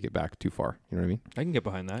if I take it back too far. You know what I mean? I can get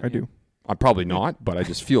behind that. I do. I'm probably not, but I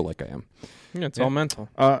just feel like I am. Yeah, it's Yeah. all mental.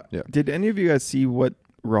 Yeah. Did any of you guys see what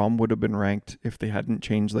Rahm would have been ranked if they hadn't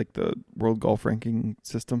changed like the world golf ranking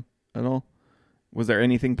system at all? Was there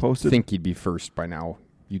anything I posted? think he'd be first by now.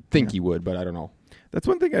 You'd think Yeah. he would, but I don't know. That's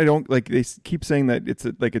one thing I don't like. They keep saying that it's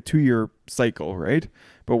like a 2-year cycle, right?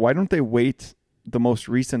 But why don't they wait the most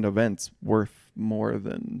recent events worth more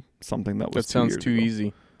than something that was That sounds 2 years too ago?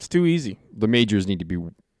 easy. It's too easy. The majors need to be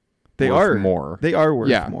They worth are more. They are worth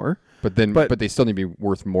Yeah. more. But they still need to be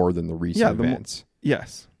worth more than the recent Yeah, the mo- events.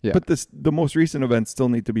 Yes. Yeah. But the most recent events still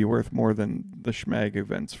need to be worth more than the Schmag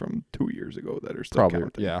events from 2 years ago that are still Probably.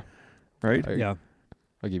 counting. Yeah. Right? Yeah.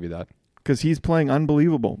 I'll give you that. Because he's playing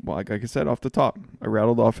unbelievable. Well, like I said off the top, I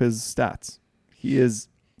rattled off his stats. He is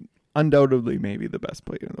undoubtedly maybe the best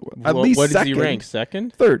player in the world. At least what does second, he rank?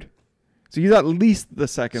 Second? third. So he's at least the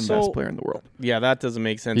second So- best player in the world. Yeah, that doesn't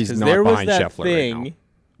make sense. He's 'Cause not there was behind that Scheffler right thing now.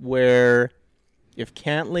 where if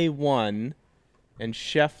Cantlay won, and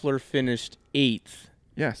Scheffler finished 8th,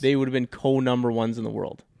 Yes. they would have been co-number ones in the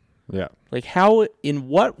world. Yeah. Like, how, in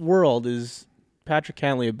what world is Patrick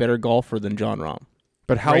Cantlay a better golfer than John Rahm?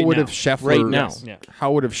 But how Right would now. have Scheffler Right now. Yeah.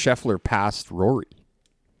 How would have Scheffler passed Rory?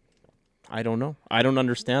 I don't know. I don't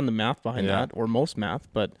understand the math behind Yeah. that, or most math,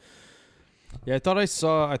 but Yeah, I thought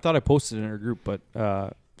I posted it in our group, but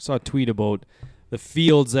saw a tweet about the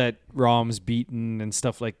fields that Rahm's beaten and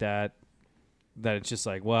stuff like that. That it's just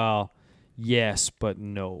like, well, yes, but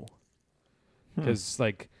no, because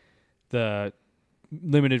like the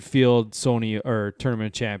limited field Sony or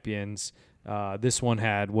tournament champions, this one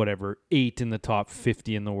had 8 in the top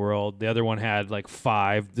 50 in the world. The other one had like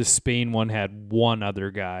 5. The Spain one had 1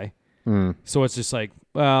 other guy. So it's just like,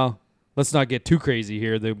 well, let's not get too crazy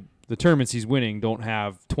here. The tournaments he's winning don't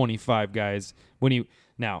have 25 guys. When he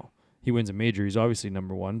wins a major, he's obviously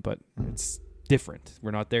number 1, but it's different.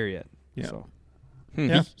 We're not there yet. Yeah. So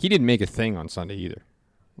Yeah. He didn't make a thing on Sunday either.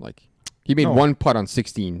 Like he made No. one putt on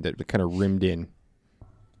 16 that kind of rimmed in.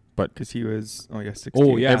 But Because he was, 16.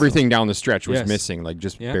 Oh, yeah. everything down the stretch was Yes. missing, like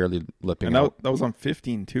just Yeah. barely lipping And out. that was on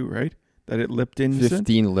 15 too, right? That it lipped in.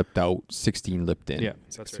 15 lipped out, 16 lipped in. yeah,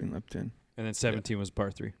 that's right. 16 lipped in. And then 17 was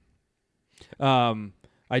par 3.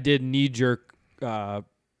 I did knee jerk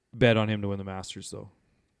bet on him to win the Masters though.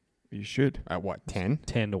 You should. At what, 10?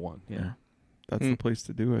 10-1. Yeah. That's the place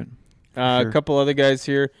to do it. a Sure. couple other guys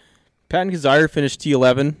here. Patton Kizzire finished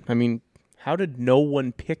T11. I mean, how did no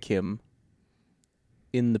one pick him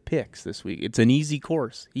in the picks this week? It's an easy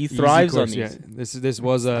course. He thrives on these. Yeah. This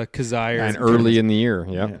was a Kazire And early in the year,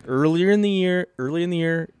 yeah. Early in the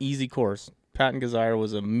year, easy course. Patton Kizzire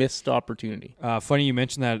was a missed opportunity. Funny you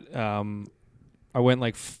mentioned that. I went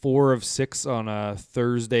like 4 of 6 on a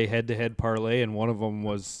Thursday head-to-head parlay, and one of them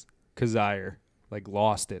was Kazire. Like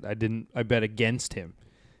lost it. I bet against him,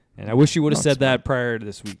 and I wish you would have said that prior to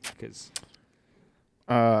this week because.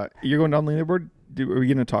 You're going down the leaderboard. Are we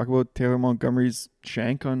going to talk about Taylor Montgomery's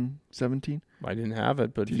shank on 17? I didn't have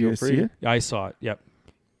it, but Did you feel guys free. see it? I saw it. Yep,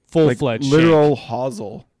 full-fledged literal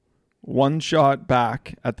hosel. One shot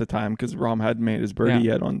back at the time because Rahm hadn't made his birdie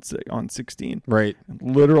yet on 16. Right.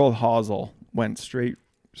 Literal hosel went straight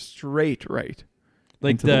right.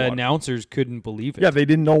 Like into the the water. announcers couldn't believe it. Yeah, they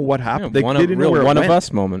didn't know what happened. Yeah, they one didn't know where it one of went.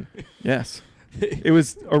 us moment. Yes, it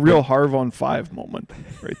was a real Harv on 5 moment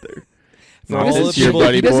right there. For All all this the year, people-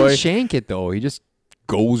 buddy He doesn't boy. shank it, though. He just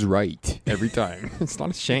goes right every time. It's not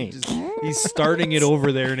a shank. He's starting it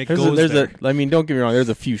over there, and it There's goes there. I mean, don't get me wrong. There's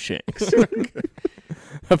a few shanks.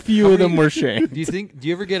 A few of them were shanked. Do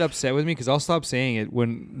you ever get upset with me? Because I'll stop saying it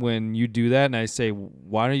when you do that, and I say,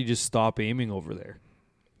 why don't you just stop aiming over there?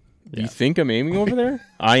 Do you think I'm aiming over there?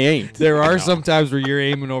 I ain't. There are some times where you're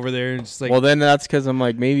aiming over there, and it's like, Well, then that's because I'm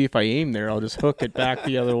like, maybe if I aim there, I'll just hook it back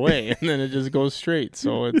the other way, and then it just goes straight.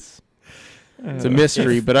 So it's a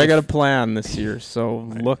mystery, but I got a plan this year, so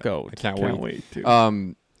look out. I can't Can't wait. wait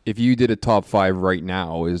to. If you did a top 5 right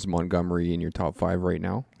now, is Montgomery in your top 5 right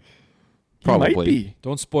now? He might Probably. be.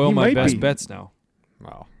 don't spoil He my might best be. bets now.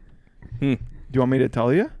 Wow. Do you want me to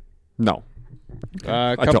tell you? No,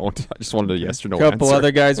 I don't. I just wanted a yes or no Couple answer.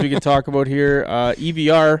 other guys we could talk about here.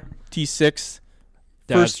 EVR T6,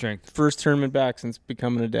 Dad First- strength. first tournament back since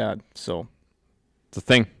becoming a dad, so It's a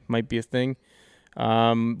thing. might be a thing.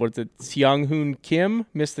 What's it? Seong Hoon Kim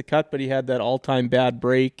missed the cut, but he had that all-time bad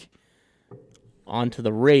break onto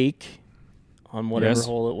the rake on whatever Yes.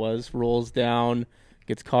 hole it was. Rolls down,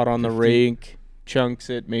 gets caught on the rake, chunks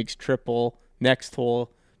it, makes triple. Next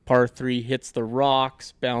hole, par 3, hits the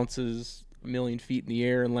rocks, bounces a million feet in the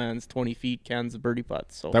air and lands 20 feet, cans the birdie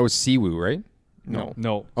putt. So That was Siwoo, right? no.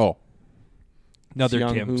 No, Oh, another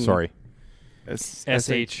Seong Kim. Hoon. sorry.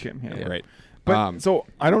 SH. Kim, yeah. Right. But so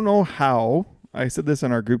I don't know how I said this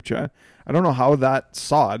in our group chat. I don't know how that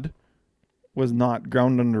sod was not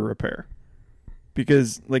ground under repair.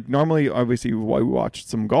 Because like normally, obviously, we watched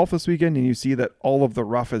some golf this weekend, and you see that all of the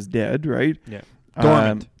rough is dead, right? Yeah.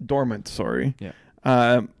 Dormant. Sorry.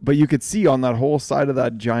 Yeah. But you could see on that whole side of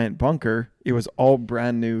that giant bunker, it was all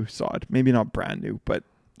brand new sod. Maybe not brand new, but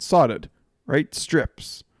sodded, right?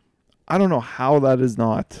 Strips. I don't know how that is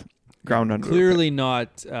not ground under. Clearly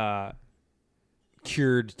not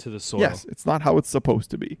cured to the soil. Yes, it's not how it's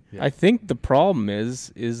supposed to be. Yeah. I think the problem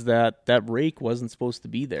is that rake wasn't supposed to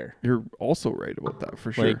be there. You're also right about that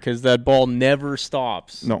for sure. Because that ball never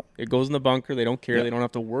stops. No. It goes in the bunker. They don't care. Yeah. They don't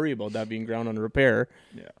have to worry about that being ground under repair.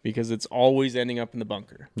 Yeah. Because it's always ending up in the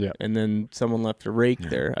bunker. Yeah. And then someone left a rake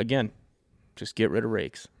there. Again, just get rid of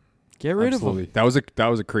rakes. Get rid Absolutely. of them. That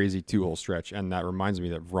was a crazy 2-hole stretch, and that reminds me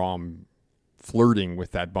that Rahm flirting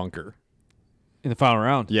with that bunker. In the final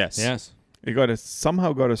round. Yes. Yes. It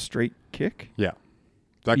somehow got a straight kick. Yeah.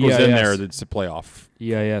 That goes in EIS. there. It's a playoff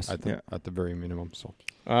EIS. at the very minimum. So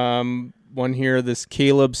One here, this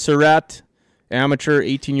Caleb Surratt, amateur,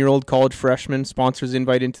 18-year-old college freshman, sponsors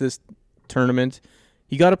invite into this tournament.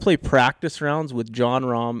 He got to play practice rounds with John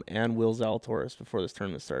Rahm and Will Zalatoris before this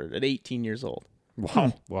tournament started at 18 years old.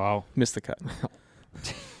 wow. Wow. Missed the cut.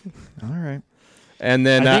 All right. And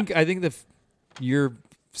then I think your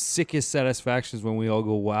sickest satisfaction is when we all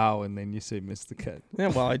go wow and then you say miss the cut. yeah,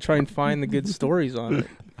 well, I try and find the good stories on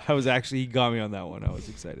it. He got me on that one. I was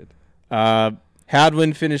excited.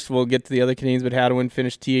 Hadwin finished, we'll get to the other Canadians, but Hadwin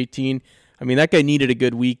finished T18. I mean, that guy needed a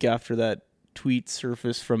good week after that tweet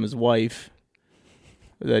surfaced from his wife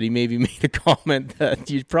that he maybe made a comment that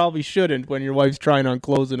you probably shouldn't when your wife's trying on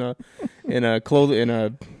clothes in a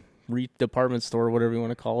department store, whatever you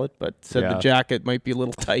want to call it, but said the jacket might be a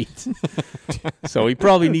little tight. So he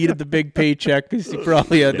probably needed the big paycheck because he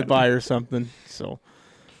probably had to buy her something. So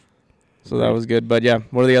that was good. But yeah,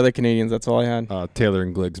 what are the other Canadians? That's all I had. Taylor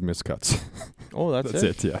and Gliggs miscuts. Oh, that's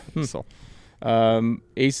it. Yeah. So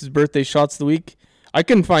Ace's birthday shots of the week. I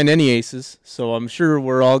couldn't find any aces, so I'm sure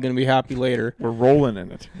we're all going to be happy later. We're rolling in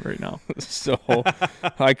it right now. So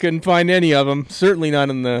I couldn't find any of them. Certainly not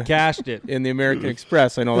in the Cashed it. in the American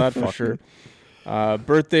Express. I know that for sure.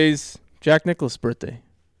 Birthdays. Jack Nicklaus' birthday.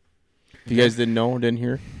 If you guys didn't know or didn't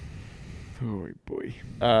hear. Oh boy.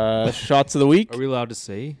 Shots of the week. Are we allowed to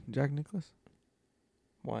say Jack Nicklaus?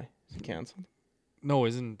 Why? Is it canceled? No,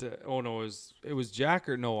 isn't. It was Jack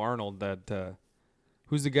or no Arnold that.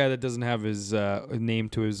 Who's the guy that doesn't have his name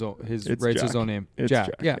to his own, It's writes his Jack. own name? It's Jack.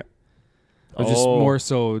 Jack, Yeah. yeah. Or just more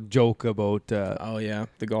so joke about Oh yeah,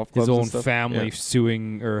 the golf clubs his and own stuff. family Yeah.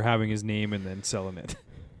 suing or having his name and then selling it.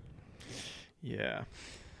 Yeah.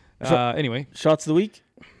 Anyway, Shots of the week.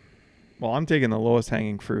 Well, I'm taking the lowest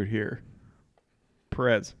hanging fruit here.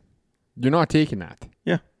 Perez. you're not taking that.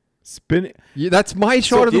 Spin it. Yeah, that's my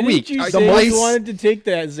shot of the Didn't week. you I- say my- you wanted to take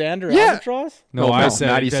the Xander Yeah. Albatross? no, I said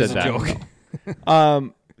Maddie it said as a that.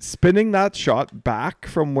 joke. Spinning that shot back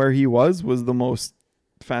from where he was the most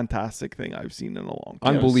fantastic thing I've seen in a long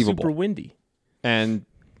time. Unbelievable. Super windy. And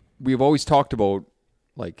we've always talked about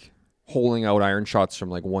like holing out iron shots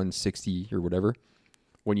from like 160 or whatever.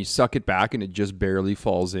 When you suck it back and it just barely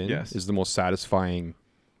falls in is the most satisfying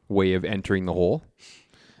way of entering the hole.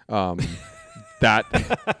 That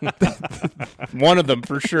One of them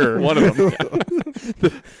for sure. one of them. Yeah.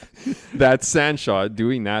 That sand shot,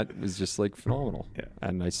 doing that was just like phenomenal. Yeah.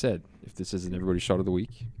 And I said, if this isn't everybody's shot of the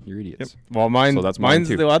week, you're idiots. Well, So that's mine mine's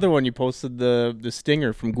too. the other one you posted, the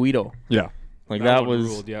stinger from Guido. Yeah. Like that one was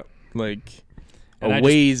ruled, yep. like And I a just-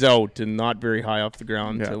 ways out and not very high off the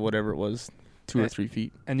ground Yeah. to whatever it was, 2 or 3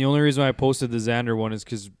 feet. And the only reason why I posted the Xander one is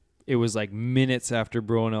because it was like minutes after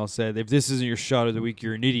Brownell said, "If this isn't your shot of the week,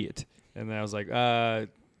 you're an idiot." And then I was like,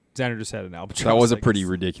 Xander just had an albatross. That was a Like, pretty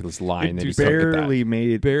ridiculous line that he It took at that.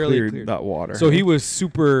 Barely cleared. cleared that water. So he was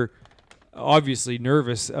super, obviously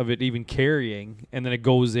nervous of it even carrying, and then it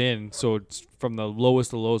goes in. So it's from the lowest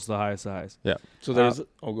to lowest to the highest to highest. So there's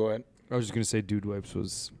go ahead. I was just gonna say, Dude Wipes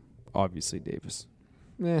was obviously Davis.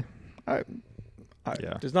 Eh. I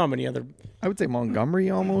Yeah. There's not many other. would say Montgomery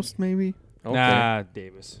almost maybe. Okay. Nah,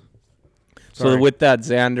 Davis. So Sorry. with that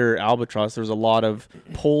Xander Albatross, there's a lot of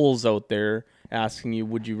polls out there asking you,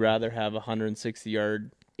 would you rather have a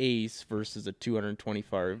 160-yard ace versus a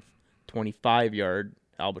 225-yard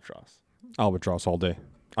Albatross? Albatross all day.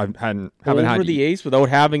 I haven't Over had the ace without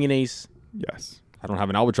having an ace. Yes. I don't have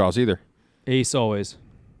an albatross either. Ace always.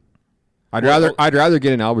 I'd rather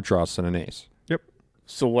get an albatross than an ace.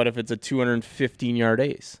 So what if it's a 215-yard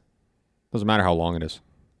ace? Doesn't matter how long it is.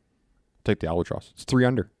 Take the albatross. It's 3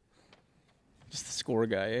 under. Just the score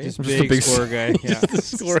guy, eh? Just a big, big score guy. Yeah. Just the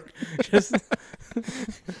score. Just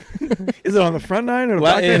Is it on the front nine or the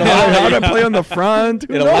Well, back it nine? allows- How do I play on the front?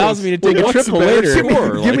 Who it allows knows? me to take a what's the triple better later.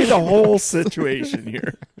 score? Give me Like- the whole situation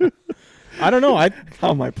here. I don't know. How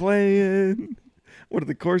am I playing? What are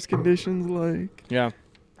the course conditions like? Yeah.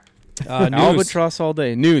 News. Albatross all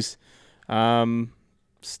day. News.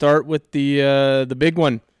 Start with the big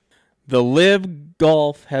one. The Live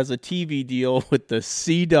Golf has a TV deal with the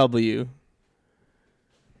CW.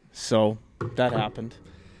 So that happened.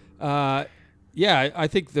 Yeah, I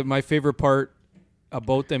think that my favorite part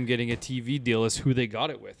about them getting a TV deal is who they got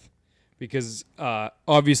it with, because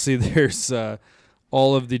obviously there's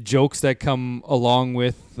all of the jokes that come along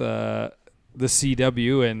with the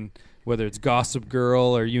CW, and whether it's Gossip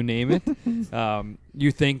Girl or you name it,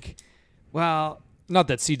 you think, well, not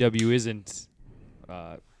that CW isn't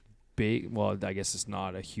big. Well, I guess it's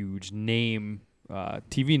not a huge name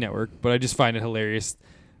TV network, but I just find it hilarious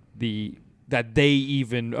that they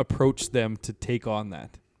even approached them to take on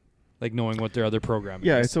that. like knowing what their other programming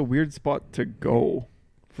Yeah, is. it's a weird spot to go,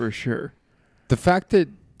 for sure. The fact that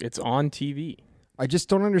It's on TV. I just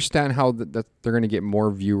don't understand how that they're going to get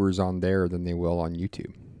more viewers on there than they will on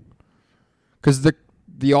YouTube. Because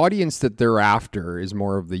the audience that they're after is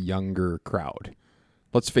more of the younger crowd.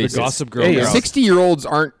 Let's face The it. Gossip Girl Hey, crowd. 60-year-olds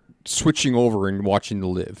aren't switching over and watching The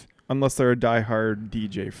Live. Unless they're a diehard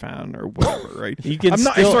DJ fan or whatever, right? You can I'm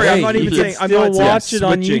not- still, sorry, I'm hey, not even you saying- can I'm still not saying watch it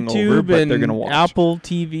on switching YouTube over, but and they're gonna watch. Apple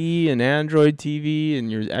TV and Android TV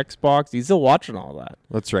and your Xbox. You're still watching all that.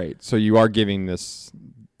 That's right. So you are giving this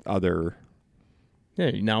other...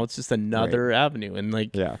 Yeah, now it's just another avenue. And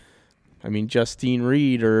like, Yeah. I mean, Justine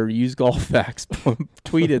Reed or Use Golf Facts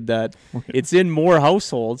tweeted that it's in more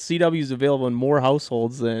households. CW is available in more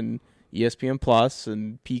households than ESPN Plus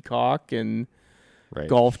and Peacock and Right.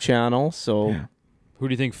 Golf Channel. So Yeah. Who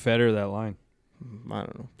do you think fed her that line? I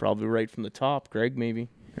don't know. Probably right from the top. Greg, maybe.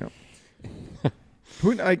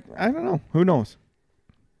 I don't know. Who knows?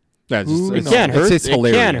 Yeah, Who it's, knows? can't hurt- It's it can't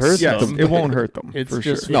hilarious. hurt Yes, them. it won't hurt them. It's for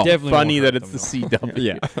just sure. No. Definitely funny won't that hurt it's them, the no.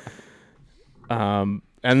 CW. Yeah.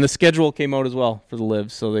 And the schedule came out as well for the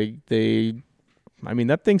Live, so they I mean,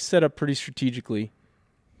 that thing's set up pretty strategically.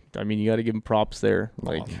 I mean, you got to give them props there.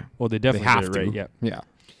 Like, Well, they They definitely have did to. it right. Yeah. Yeah.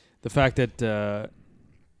 The fact that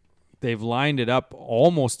they've lined it up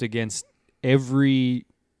almost against every,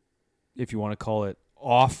 if you want to call it,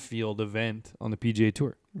 off-field event on the PGA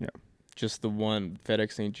Tour. just the one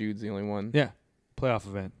FedEx St. Jude's the only one. Yeah, playoff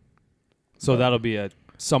event. So that'll be a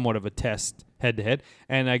somewhat of a test head-to-head.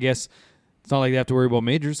 And I guess it's not like they have to worry about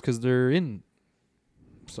majors because they're in.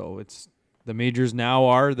 So it's the majors now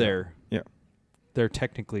are there. Yeah. They're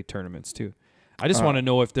technically tournaments too. I just want to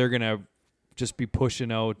know if they're going to just be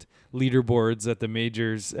pushing out leaderboards at the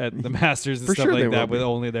majors, at the Masters and For stuff sure they like that will with be.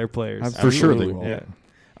 only their players. For sure they Absolutely. will.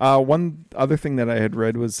 Yeah. One other thing that I had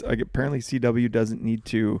read was apparently CW doesn't need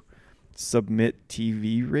to submit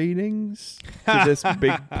TV ratings to this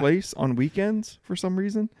big place on weekends for some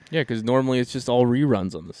reason. Yeah, because normally it's just all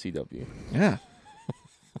reruns on the CW. Yeah.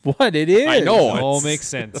 What it is? I know. It all makes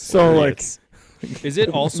sense. So like, Is it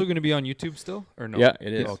also going to be on YouTube still or no? Yeah,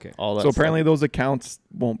 it is. Okay. All that so apparently stuff. those accounts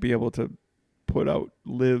won't be able to put out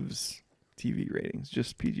Liv's TV ratings,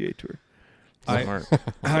 just PGA Tour. Smart.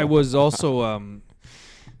 I was also I mean,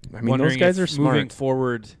 wondering those guys if are smart. moving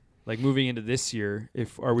forward, like moving into this year,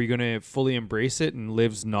 if are we going to fully embrace it and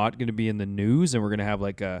Liv's not going to be in the news and we're going to have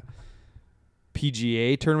like a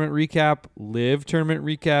PGA tournament recap, Live tournament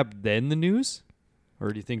recap, then the news? Or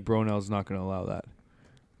do you think Bronell's not going to allow that?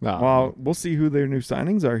 Well, we'll see who their new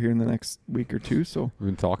signings are here in the next week or two. So we've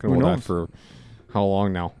been talking who about knows? that for how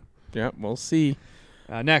long now? Yeah, we'll see.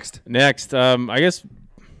 Next. Next, I guess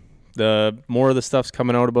the more of the stuff's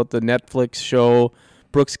coming out about the Netflix show.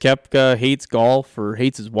 Brooks Koepka hates golf or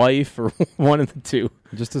hates his wife or one of the two.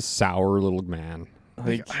 Just a sour little man.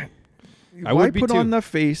 Like, I why would be put too. on the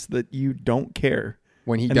face that you don't care?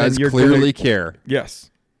 When he And does then you're clearly gonna- care. Yes.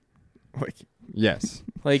 Like, Yes.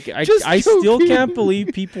 like Just I still joking. can't believe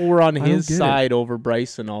people were on I don't his get it. side over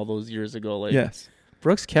Bryson all those years ago. Like, yes.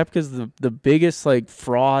 Brooks Koepka's the biggest like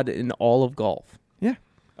fraud in all of golf.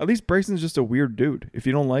 At least Bryson's just a weird dude. If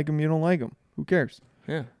you don't like him, you don't like him. Who cares?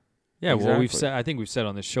 Yeah. Yeah, well, we've Exactly. said. I think we've said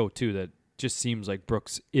on this show too that just seems like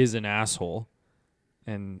Brooks is an asshole,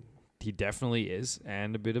 and he definitely is,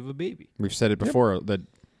 and a bit of a baby. We've said it before that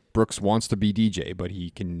Brooks wants to be DJ, but he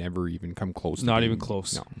can never even come close. Not to even being-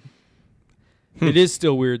 close. No. It is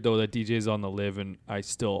still weird though that DJ's on the Live, and I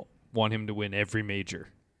still want him to win every major.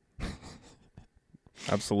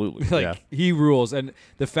 Absolutely. Like Yeah. he rules, and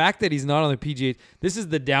the fact that he's not on the PGA, this is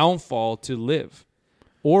the downfall to Live,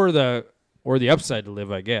 or the upside to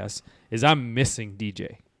Live, I guess, is I'm missing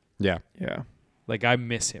DJ. Yeah. Yeah. Like I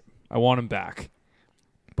miss him. I want him back,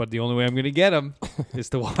 but the only way I'm going to get him is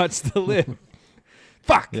to watch the Live.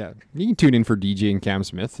 Fuck. Yeah. You can tune in for DJ and Cam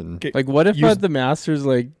Smith and Okay. Like, what if You- at the Masters,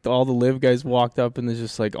 like, all the Live guys walked up and there's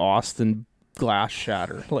just, like, Austin glass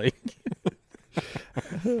shatter? Like,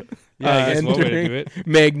 Yeah, I guess one way to entering do it.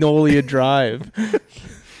 Magnolia Drive.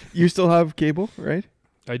 You still have cable, right?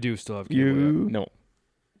 I do still have cable, You No.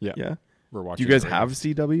 yeah. we're Do watching. you guys it right have now.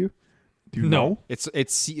 CW? Do you No. know?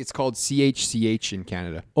 It's called CHCH in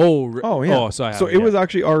Canada. Oh, Oh yeah. Oh, so I have so it, it yeah. was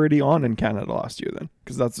actually already on in Canada last year then,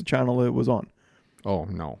 because that's the channel it was on. Oh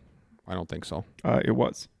no, I don't think so. It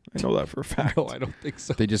was. I know that for a fact. No, I don't think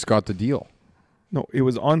so. They just got the deal. No, it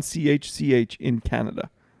was on CHCH in Canada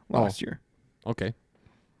last year. Okay.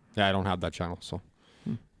 Yeah, I don't have that channel, so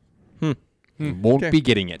Hmm. won't Okay. be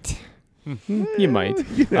getting it. You might.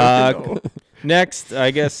 You never know. Next,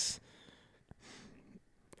 I guess,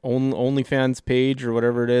 OnlyFans page or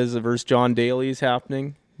whatever it is versus John Daly is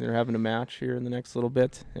happening. They're having a match here in the next little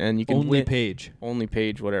bit, and you can Only win. Page. Only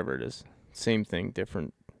Page, whatever it is. Same thing,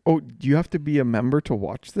 different. Oh, do you have to be a member to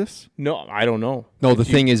watch this? No, I don't know. No, the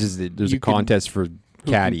You- thing is that there's a you can- contest for Who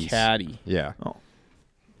can caddies. caddy. Yeah.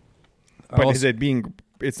 But Also- is it being?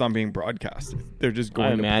 It's not being broadcast. They're just I going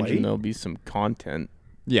to imagine play. there'll be some content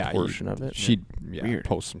Yeah. portion of it. She'd Weird.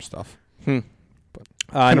 post some stuff. Kind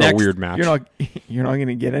Kind of a next, weird match. You're not going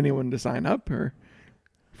to get anyone to sign up or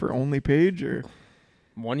for Only Page or.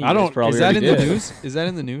 one of you I guys don't. probably Is that in already the did. news? Is that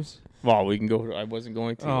in the news? Well, we can go. I wasn't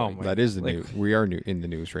going to. Oh, like, my- That is the Like- news. We are in the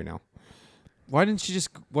news right now. Why didn't she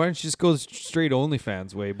just go straight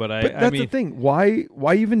OnlyFans way? But But I that's mean, the thing. Why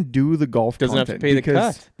even do the golf doesn't have content? to pay the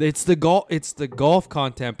Because cut. it's the golf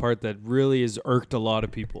content part that really has irked a lot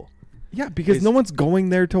of people. yeah, because It's- no one's going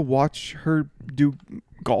there to watch her do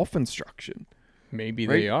golf instruction. Maybe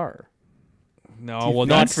Right? they are. No, Do you well, think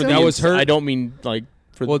not so? for that was her. I don't mean like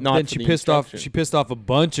for. Well, not then for she the pissed off. instruction. She pissed off a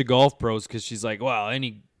bunch of golf pros because she's like, "Wow,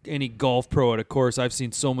 any golf pro at a course, I've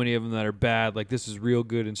seen so many of them that are bad. Like this is real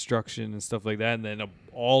good instruction and stuff like that." And then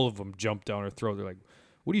all of them jumped down her throat. They're like,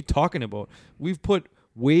 "What are you talking about? We've put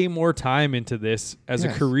way more time into this as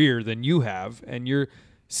Yes. a career than you have, and you're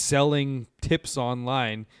selling tips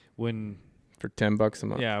online when." for $10 a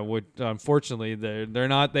month. Yeah, unfortunately they're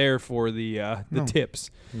not there for the No.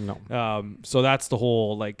 tips. No. So that's the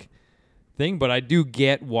whole like thing. But I do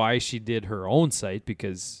get why she did her own site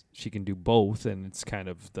because she can do both, and it's kind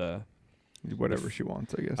of the. Whatever she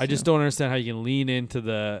wants, I guess. I just don't understand how you can lean into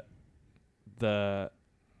the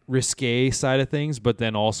risque side of things, but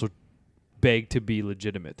then also beg to be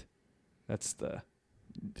legitimate. That's the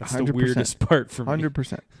 100%. weirdest part for me.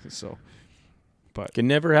 100%. So Can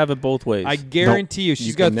never have it both ways. I guarantee you, she's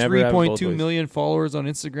You got can never have it both 3.2 ways. million followers on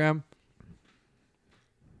Instagram.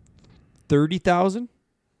 30,000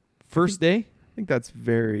 first day. I think that's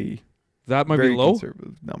very, That might very be low.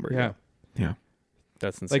 conservative number. Yeah. Yeah.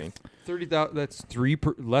 That's insane. Like 30,000. That's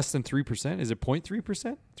less than 3%. Is it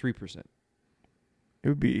 0.3%? 3%. It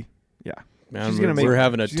would be, yeah. Man, she's gonna we're make-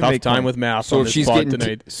 having a she's gonna tough make time money. with math So on if this she's pod getting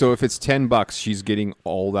tonight. so if it's $10, she's getting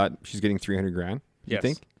all that. She's getting 300 grand. You Yes.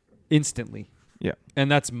 think? Instantly. Yeah. And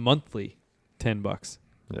that's monthly. $10.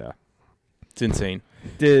 Yeah. It's insane.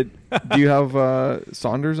 Do you have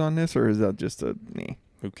Saunders on this, or is that just a me?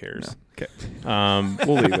 Who cares? Okay.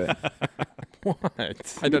 We'll leave it.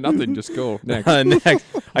 What? I did nothing. Just go next. Next,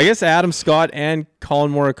 I guess Adam Scott and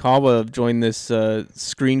Colin Morikawa have joined this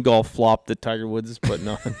screen golf flop that Tiger Woods is putting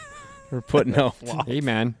on. Or putting out. Hey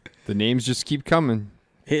man, the names just keep coming.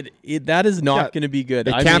 That is not Yeah. going to be good.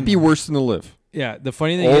 It can't be worse than the Live. Yeah, the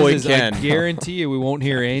funny thing Oh, is it I can. guarantee you we won't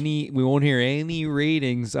hear any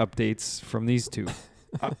ratings updates from these two.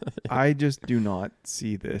 I just do not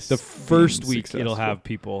see this. The first being week it'll successful. have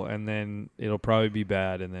people, and then it'll probably be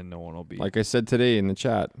bad, and then no one will be. Like I said today in the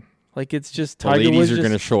chat, Like it's just the Tiger ladies Woods. are Just,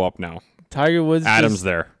 going to show up now. Tiger Woods. Adam's just,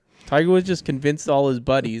 there. Tiger Woods just convinced all his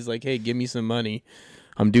buddies, like, "Hey, give me some money.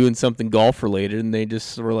 I'm doing something golf related," and they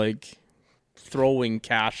just were like throwing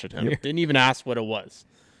cash at him. Didn't even ask what it was.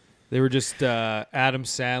 They were just Adam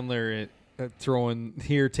Sandler throwing,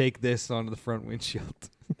 "Here, take this," onto the front windshield.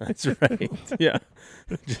 That's right. Yeah.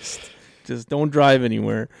 Just don't drive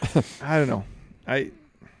anywhere. I don't know.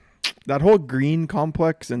 That whole green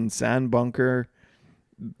complex and sand bunker,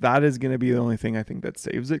 that is going to be the only thing I think that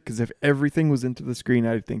saves it. Because if everything was into the screen,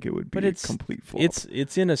 I think it would be But it's- a complete flop.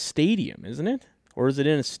 It's in a stadium, isn't it? Or is it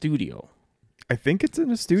in a studio? I think it's in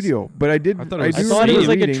a studio, but I I thought it was- I do thought it was remember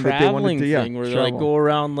like a reading that they wanted traveling to, yeah, thing where they like travel. go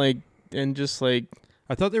around like and just like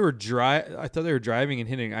I thought they were driving and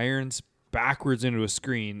hitting irons backwards into a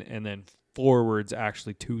screen and then forwards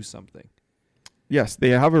actually to something. Yes, they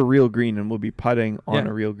have a real green and will be putting on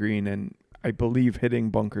Yeah. a real green, and I believe hitting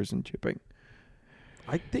bunkers and chipping.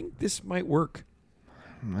 I think this might work.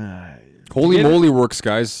 Holy Get it? moly works,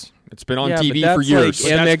 guys. It's been on Yeah, but TV that's for years.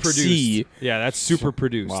 like That's MXC. produced. Yeah, that's super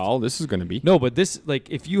produced. Well, this is going to be. No, but this, like,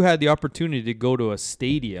 if you had the opportunity to go to a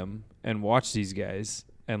stadium and watch these guys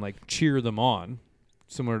and like cheer them on,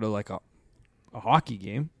 similar to like a hockey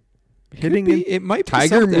game, Hitting it might be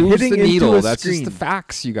Tiger something. moves Hitting the into needle. a That's just the screen.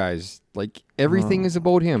 facts, you guys. Like everything Oh, is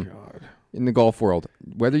about him God. in the golf world,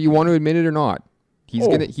 whether you want to admit it or not. He's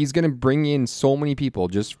Oh. gonna bring in so many people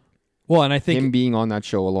just Well, and I think him being on that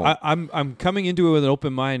show alone. I'm coming into it with an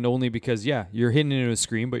open mind only because you're hitting into a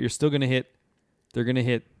screen, but you're still gonna hit. They're gonna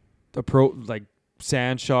hit like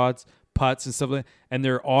sand shots, putts, and stuff like that, and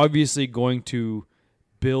they're obviously going to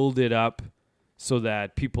build it up so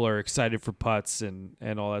that people are excited for putts and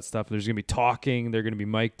all that stuff. There's gonna be talking. They're gonna be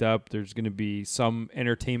mic'd up. There's gonna be some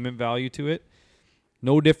entertainment value to it.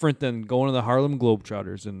 No different than going to the Harlem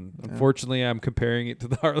Globetrotters, and unfortunately, I'm comparing it to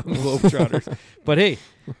the Harlem Globetrotters. But hey,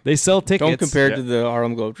 they sell tickets. Don't compare it to the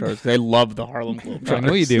Harlem Globetrotters, because I love the Harlem Globetrotters. I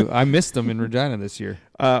know you do. I missed them in Regina this year.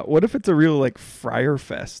 What if it's a real like Friar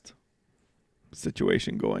Fest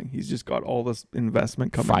situation going? He's just got all this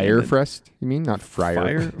investment coming. Firefest? You mean not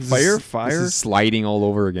Friar? Fire. This is sliding all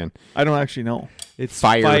over again. I don't actually know. It's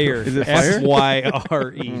Fire. Fire. Is it Fire?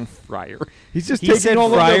 Fyre. Friar. He's just He taking said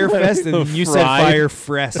all Friar of the Fest, and you said Fire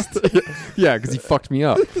Frest. Yeah, because he fucked me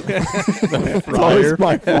up. It's always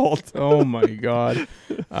my fault. Oh my god.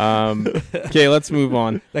 Okay, let's move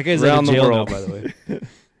on. That guy's Around out of the jail now, world. by the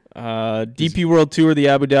way. DP World Tour, the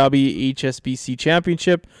Abu Dhabi HSBC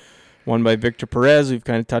Championship, won by Victor Perez. We've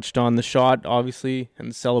kind of touched on the shot, obviously,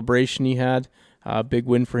 and the celebration he had. Big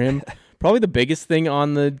win for him. Probably the biggest thing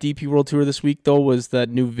on the DP World Tour this week, though, was that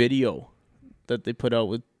new video that they put out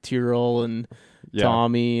with Tyrrell and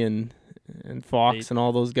Tommy and Fox and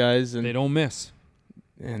all those guys. And They don't miss.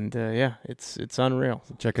 And yeah, it's unreal.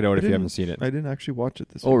 Check it out if you haven't seen it. I didn't actually watch it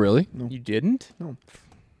this Oh, week. really? No. You didn't? No.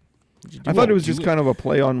 Did you do I thought it was do just kind of a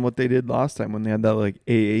play on what they did last time when they had that like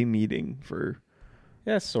AA meeting for.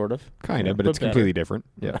 Yeah, sort of. Kind of, but but it's better. completely different.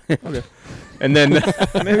 Yeah. Okay. And then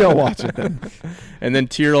Maybe I'll watch it then. and then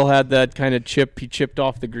Tyrrell had that kind of chip. He chipped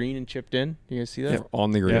off the green and chipped in. You guys see that? Yeah.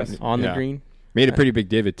 On the green. Yes. On the Yeah. green. Made a pretty big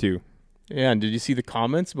divot, too. Yeah, and did you see the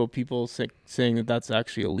comments about people saying that that's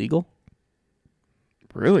actually illegal?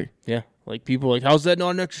 Really? Yeah, like people are like, how's that not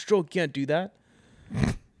an extra stroke? You can't do that.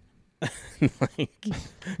 Like,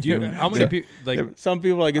 Do you, how many people like? some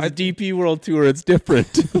people are like, it's DP World Tour, it's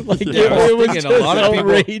different. Like Yeah, I was it was thinking just a lot of people-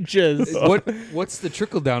 outrageous. What's the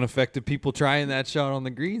trickle down effect of people trying that shot on the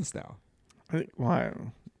greens now? I think, well, I don't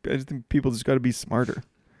know. I just think people just got to be smarter.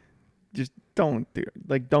 Just don't do it.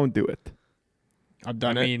 Like, don't do it. I've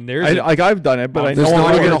done I it. mean, there's I've done it, but I There's know not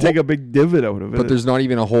I'm even going a to take a big divot out of it. But there's not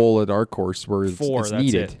even a hole at our course where it's, Four, it's that's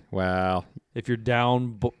needed. it. Well, if you're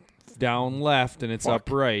down left and it's Fuck.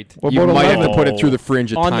 upright, What you about might 11? have to put it through the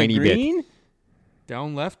fringe a on tiny the bit. green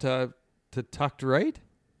down left to tucked right.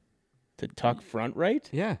 to tuck front right.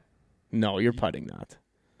 Yeah, No, you're putting that.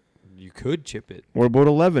 you could chip it. What about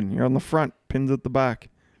 11? You're on the front, pins at the back.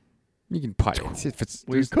 You can putt it. If it's,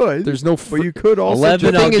 Well, you could. there's no But you could also.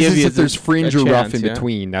 11 the I'll thing give is you if there's a fringe or rough chance, in yeah.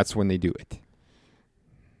 between, that's when they do it.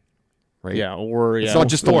 Right? Yeah, or It's yeah. not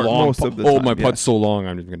just a Or long most putt. of the Oh, time, my yeah. putt's so long,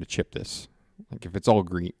 I'm just going to chip this. Like if it's all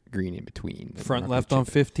green in between. then Front I'm not left gonna on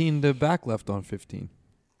chip 15 to back left on 15,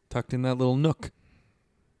 tucked in that little nook.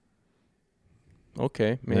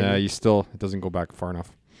 Okay, it. maybe. Yeah, it doesn't go back far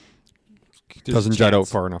enough. There's Doesn't a jut out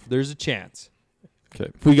chance. far enough. There's a chance. Okay.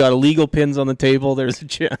 If we got illegal pins on the table, there's a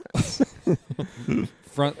chance.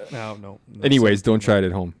 Front. No. Anyways, don't try it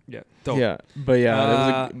at home. Yeah. Don't. Yeah, but yeah, that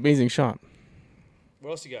was an amazing shot.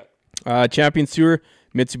 What else you got? Champions Tour,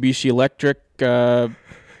 Mitsubishi Electric,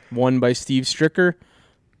 won by Steve Stricker.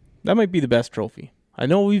 That might be the best trophy. I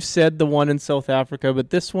know we've said the one in South Africa, but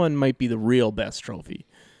this one might be the real best trophy.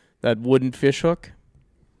 That wooden fish hook.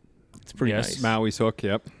 It's pretty Yes, nice. Maui's hook,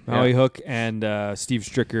 yep. Maui Hook and Steve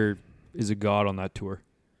Stricker is a god on that tour.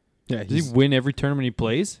 Yeah, Does he win every tournament he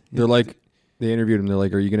plays? They're like, they interviewed him. They're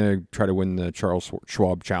like, "Are you gonna try to win the Charles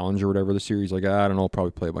Schwab Challenge or whatever the series?" Like, I don't know. I'll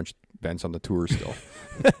probably play a bunch of events on the tour still.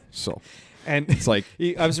 So And it's like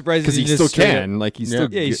I'm surprised because he just still straight can. Like he's Yeah.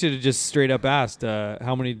 still. Yeah, you should have just straight up asked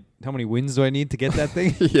how many wins do I need to get that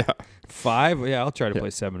thing? Yeah. 5? Yeah, I'll try to Yeah. play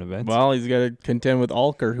 7 events. Well, he's got to contend with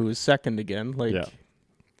Alker, who is second again. Like Yeah.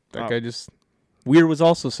 that guy just. Weir was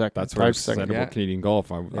also second. That's what I tied said second. Yeah. about Canadian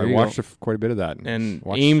golf. I There you watched go. quite a bit of that. And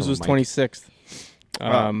watched Ames some was of Mike. 26th.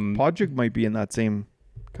 Podrick might be in that same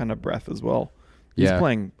kind of breath as well. He's Yeah.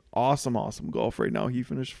 playing awesome golf right now. He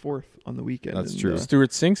finished 4th on the weekend. That's and, true.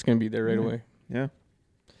 Stuart Sink's going to be there right Yeah. away. Yeah.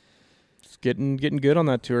 It's getting good on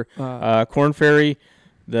that tour. Corn Ferry,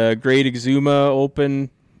 the Great Exuma Open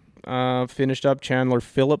finished up. Chandler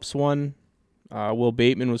Phillips won. Will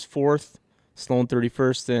Bateman was 4th. Sloan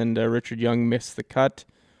 31st, and Richard Young missed the cut.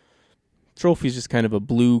 Trophy's just kind of a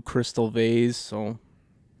blue crystal vase, so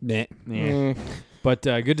Yeah. But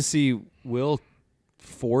good to see Will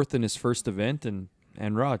 4th in his first event and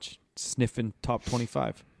Raj sniffing top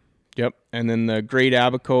 25. Yep. And then the Great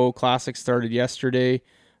Abaco Classic started yesterday.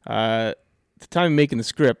 At the time of making the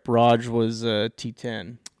script, Raj was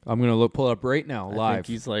T10. I'm going to pull it up right now, I live. think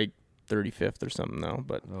he's like 35th or something now.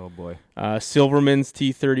 But Oh, boy. Silverman's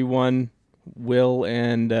T31. Will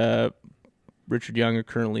and Richard Young are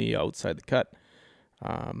currently outside the cut.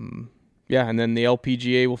 Yeah, and then the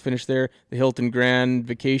LPGA will finish there. The Hilton Grand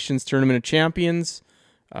Vacations Tournament of Champions,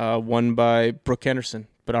 won by Brooke Henderson,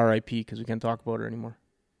 but RIP because we can't talk about her anymore.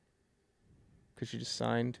 because she just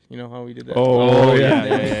signed. You know how we did that? Oh,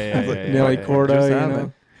 yeah. Nelly Corda, Just you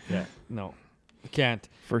happened. know. Yeah. No, you can't.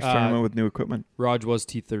 First tournament with new equipment. Raj was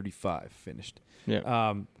T35 finished.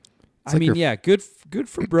 Yeah. I mean, yeah, good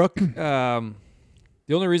for Brooke. The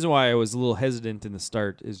only reason why I was a little hesitant in the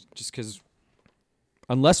start is just because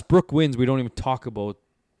unless Brooke wins, we don't even talk about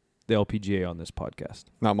the LPGA on this podcast.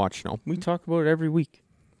 Not much, no. We talk about it every week.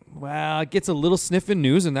 Well, it gets a little sniffing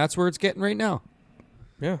news, and that's where it's getting right now.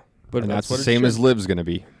 Yeah. But And that's the what it same should. as Liv's going to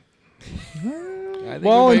be. I think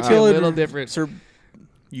Well, it might be until a it little different.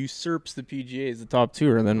 Usurps the PGA as the top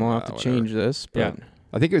tour, and then we'll have to Whatever. change this. But Yeah.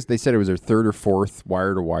 I think they said it was her third or fourth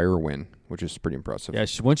wire-to-wire win, which is pretty impressive. Yeah,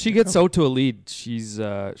 once she gets out to a lead, she's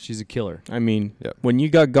a killer. I mean, Yep. when you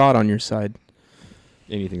got God on your side,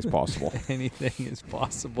 Anything's possible. Anything is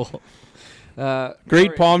possible.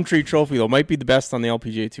 great palm tree trophy though, might be the best on the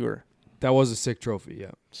LPGA tour. That was a sick trophy.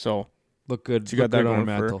 Yeah, So look good. So you got look good that on her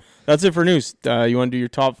going for- mantle. that's it for news. You want to do your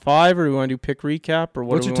top 5, or you want to do pick recap, or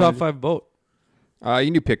what? What's do your we wanna top 5 vote? You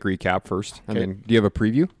can do pick recap first. And Okay. then, do you have a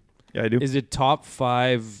preview? Yeah, I do. Is it top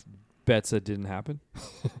 5 bets that didn't happen?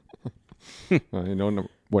 You know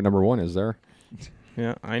what number 1 is there. do?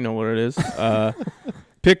 Yeah, I know what it is.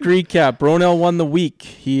 Pick recap. Bronell won the week.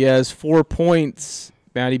 He has 4 points.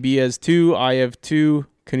 Matty B has 2. I have 2.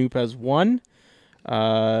 Canoop has 1.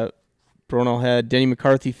 Bronell had Denny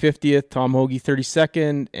McCarthy 50th, Tom Hoagie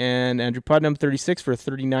 32nd, and Andrew Putnam 36 for a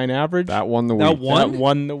 39 average. That won the That week. won? That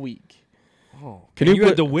won the week. Oh, Can and you you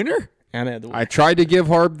had put- the winner? And I had the week. I tried to give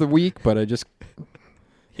Harb the week, but I just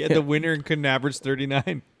He had the winner and couldn't average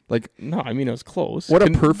 39. No, I mean, it was close. what a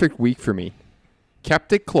Can- perfect week for me.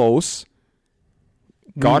 Kept it close.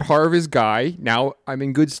 Got Harv his guy. Now I'm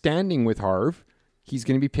in good standing with Harv. He's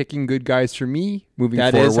going to be picking good guys for me moving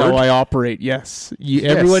That forward. is how I operate. Yes, Yes.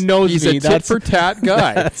 everyone knows he's me. a tit for tat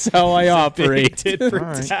guy. That's how I operate.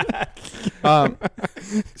 All right.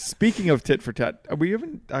 Speaking of tit for tat, we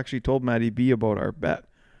haven't actually told Matty B about our bet.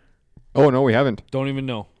 Oh no, we haven't. Don't even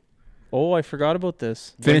know. Oh, I forgot about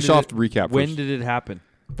this Finish did off it- the recap When first. did it happen?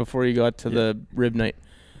 before you got to the rib night.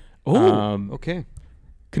 Oh, okay.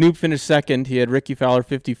 Canoop finished second. He had Ricky Fowler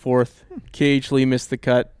 54th. KH Lee missed the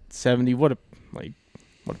cut 70. What a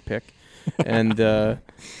pick. And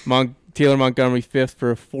Taylor Montgomery 5th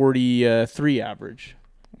for a 43 average.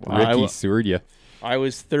 Ricky Seward, yeah. I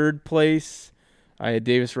was 3rd place. I had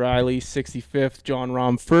Davis Riley 65th, John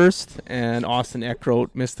Rahm 1st, and Austin Eckroat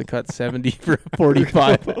missed the cut 70 for a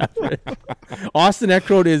 45 average. Austin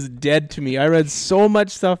Eckroat is dead to me. I read so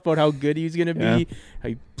much stuff about how good he was going to be. Yeah. How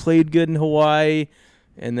he played good in Hawaii,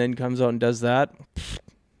 and then comes out and does that.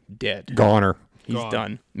 Dead. Goner. He's Gone.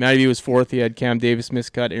 done. Matty B was 4th. He had Cam Davis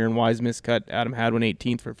miscut, Aaron Wise miscut, Adam Hadwin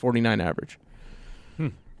 18th for 49 average.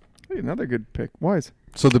 Hey, another good pick. Wise.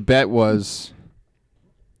 So the bet was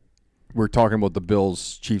we're talking about the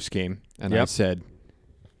Bills-Chiefs game, and I Yep. said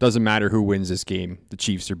doesn't matter who wins this game, the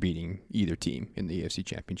Chiefs are beating either team in the AFC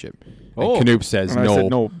Championship. Oh. And Canoop says And I no, said,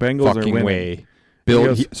 no, Bengals are fucking winning. way.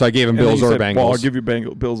 Because- So I gave him And then Bills he or said, Bengals. Well, I'll give you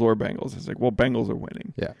Bills or Bengals. It's like, well, Bengals are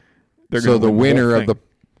winning. Yeah. They're So gonna the win winner whole of the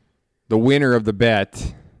thing. winner of the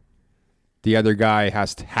bet, the other guy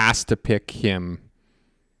has to pick him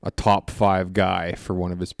a top 5 guy for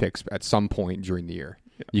one of his picks at some point during the year.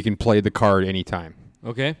 Yeah. You can play the card anytime.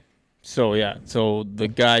 Okay. So, yeah. So the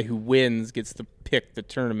guy who wins gets to pick the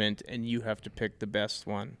tournament, and you have to pick the best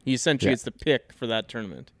one. He essentially Yeah. gets to pick for that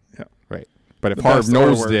tournament. Right. But if The Harv best or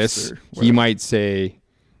knows worst this, or he whatever. might say,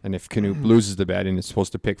 and if Canoop loses the bet and is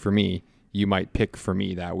supposed to pick for me, you might pick for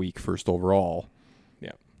me that week first overall.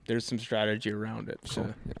 Yeah. There's some strategy around it. So,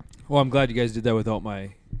 So. yeah. Well, I'm glad you guys did that without my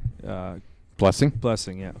Blessing?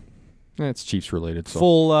 blessing. Yeah. It's Chiefs related. So.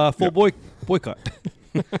 Full boycott.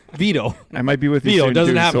 Veto. I might be with you Veto, soon,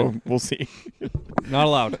 doesn't too, happen. so we'll see. Not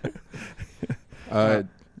allowed.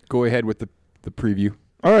 Go ahead with the preview.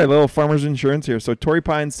 All right, little farmers insurance here. So Torrey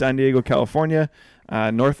Pines, San Diego, California,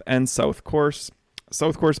 North and South course.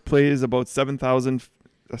 South course plays about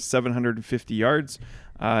 7,750 yards.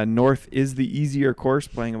 North is the easier course,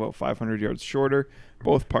 playing about 500 yards shorter,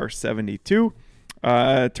 both par 72.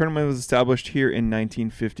 Tournament was established here in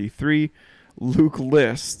 1953. Luke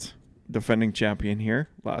List, defending champion here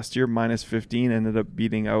last year, minus 15, ended up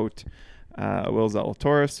beating out Will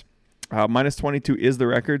Zalatoris. Minus 22 is the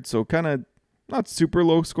record, so kind of not super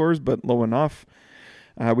low scores, but low enough.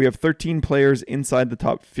 We have 13 players inside the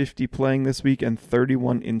top 50 playing this week and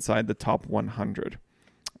 31 inside the top 100.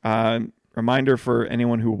 Reminder for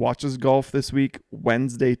anyone who watches golf this week,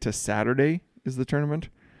 Wednesday to Saturday is the tournament.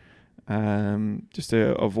 Just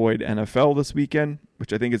to avoid NFL this weekend,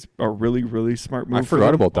 which I think is a really, really smart move. I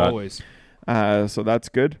forgot about that. Always. So that's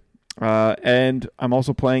good. And I'm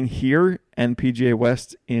also playing here and PGA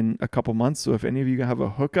West in a couple months. So if any of you have a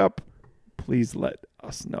hookup, please let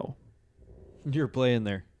us know. You're playing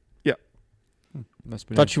there. Yeah. Must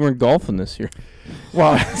be Thought you weren't golfing this year.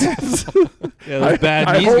 Well, yeah, those bad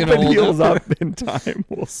I knees hope gonna it hold heals up. up in time.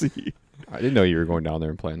 We'll see. I didn't know you were going down there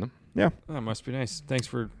and playing them. Yeah. Oh, must be nice. Thanks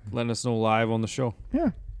for letting us know live on the show.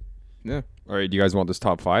 Yeah. Yeah, All right, do you guys want this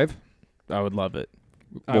top 5? I would love it.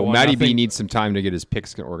 I Well, want Matty B nothing- needs some time to get his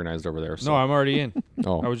picks organized over there. So. No, I'm already in.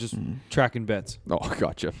 Oh. I was just tracking bets. Oh,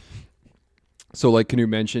 gotcha. So, like Canoe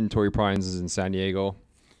mentioned, Torrey Pines is in San Diego,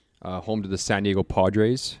 home to the San Diego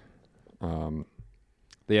Padres.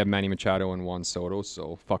 They have Manny Machado and Juan Soto,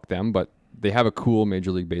 so fuck them. But they have a cool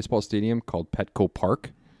Major League Baseball stadium called Petco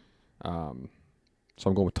Park. So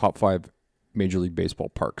I'm going with top 5 Major League Baseball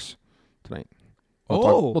parks tonight.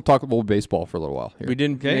 We'll talk a little baseball for a little while here. We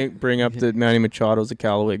didn't Okay. bring up that Manny Machado's a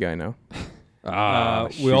Callaway guy now.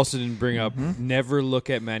 We shoot. also didn't bring up never look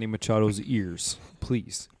at Manny Machado's ears,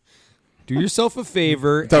 please. Do yourself a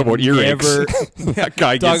favor. Talk about and earaches. never That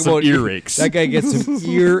guy talk gets some about earaches. That guy gets some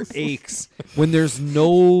ear aches. When there's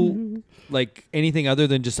no like anything other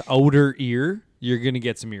than just outer ear, you're gonna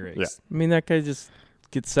get some earaches. Yeah. I mean, that guy just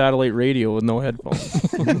gets satellite radio with no headphones.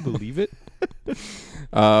 Can you believe it?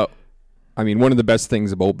 I mean, one of the best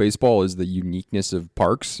things about baseball is the uniqueness of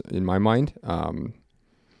parks, in my mind.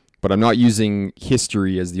 But I'm not using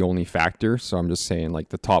history as the only factor, so I'm just saying like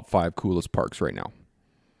the top 5 coolest parks right now.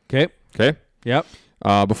 Okay. Okay. Yep.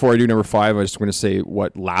 Before I do number 5, I just want to say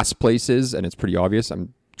what last place is, and it's pretty obvious.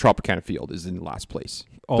 Tropicana Field is in last place.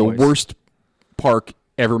 Always. The worst park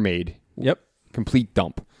ever made. Yep. Complete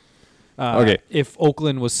dump. Okay. If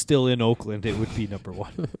Oakland was still in Oakland, it would be number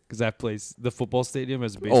 1 because that place, the football stadium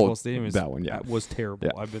as a baseball stadium, is that one, yeah. that was terrible.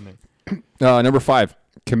 Yeah. I've been there. Number 5,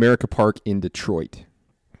 Comerica Park in Detroit.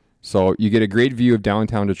 So you get a great view of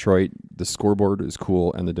downtown Detroit. The scoreboard is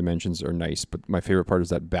cool and the dimensions are nice. But my favorite part is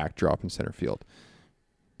that backdrop in center field.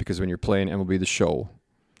 Because when you're playing MLB The Show,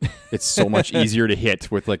 it's so much easier to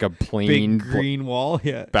hit with like a plain Big green wall.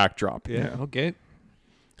 Yeah. backdrop. Yeah. Okay.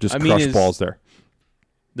 Just I mean, crush is- balls there.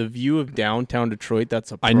 The view of downtown Detroit,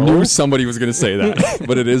 that's a pro. I knew somebody was going to say that,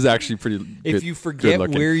 but it is actually pretty If good- you good forget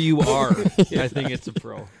looking. where you are, I think it's a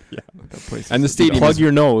pro. That place And the is stadium Plug is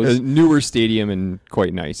your nose. a newer stadium and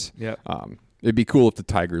quite nice. Yeah. It'd be cool if the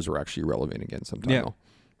Tigers were actually relevant again sometime. Yeah. Though.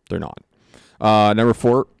 They're not. Number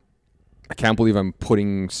 4, I can't believe I'm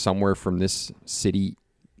putting somewhere from this city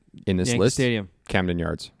in this Yankee list. Stadium. Camden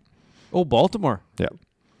Yards. Oh, Baltimore. Yeah.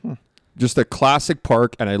 Just a classic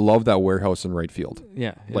park, and I love that warehouse in right field. Yeah,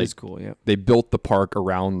 it Like- is cool. Yeah. They built the park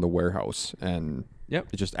around the warehouse, and Yep.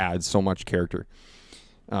 it just adds so much character.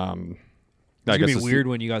 It's I gonna guess be it's- weird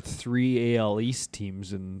when you got 3 AL East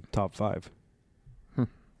teams in top 5.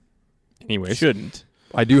 Anyways, Shouldn't.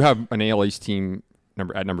 I do have an AL East team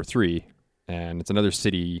at number 3, and it's another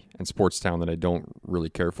city and sports town that I don't really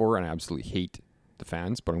care for, and I absolutely hate the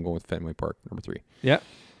fans. But I'm going with Fenway Park, number 3. Yeah.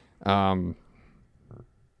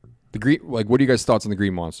 The green, like, what are you guys' thoughts on the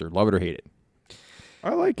Green Monster? Love it or hate it?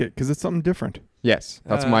 I like it because it's something different. Yes,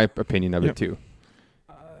 that's my opinion of yeah. it too.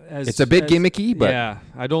 As- It's a bit as- gimmicky, but yeah,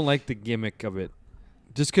 I don't like the gimmick of it.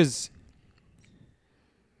 Just because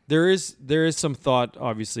there is some thought,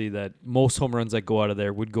 obviously, that most home runs that go out of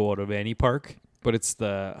there would go out of any park, but it's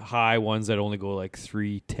the high ones that only go like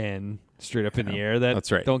 310 straight up in the air that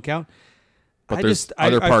that's right. don't count. but I there's just-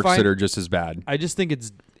 other I parks find- that are just as bad. I just think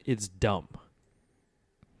it's dumb.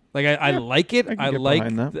 Like I like it. I can I get like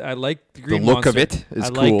behind that. I like the The Green look of Monster. it is I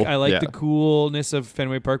like cool. I like Yeah. the coolness of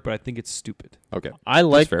Fenway Park, but I think it's stupid. Okay. I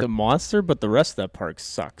like fair. the monster, but the rest of that park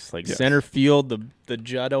sucks. Like Yes. center field, the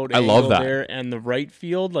jut out I angle love that. there, and the right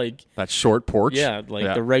field, like That short porch. yeah,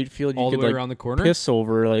 like the right field, you All the could way like around the corner. piss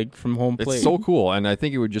over like from home plate. It's so cool, and I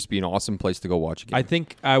think it would just be an awesome place to go watch a game. I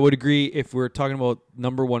think I would agree if we're talking about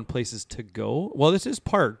number 1 places to go. Well, this is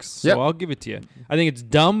parks, so Yep. I'll give it to you. I think it's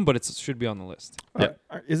dumb, but it should be on the list.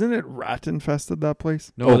 Isn't it rat infested, that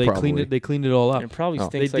place? No, Oh, they probably. cleaned it. They cleaned it all up. It probably Oh.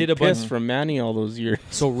 stinks They like did a piss bunch- from Manny all those years.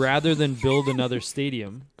 So rather than build another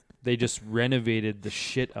stadium, they just renovated the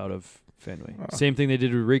shit out of Fenway. Same thing they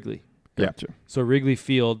did with Wrigley. Yeah. Gotcha. So Wrigley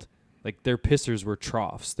Field, like their pissers were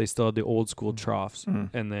troughs. They still had the old school troughs,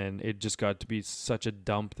 and then it just got to be such a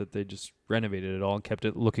dump that they just renovated it all and kept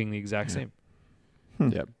it looking the exact same.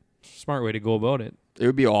 yeah. Smart way to go about it. It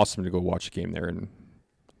would be awesome to go watch a game there and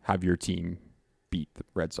have your team beat the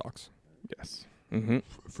Red Sox. Yes. Mm-hmm.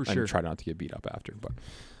 For And sure. try not to get beat up after.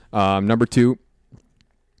 But number 2,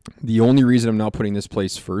 the only reason I'm not putting this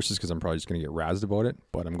place first is because I'm probably just going to get razzed about it,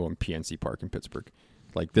 but I'm going PNC Park in Pittsburgh.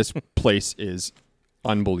 Like, this place is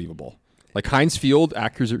unbelievable. Like, Heinz Field,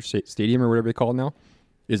 Acrisure Stadium, or whatever they call it now,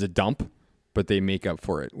 is a dump. but they make up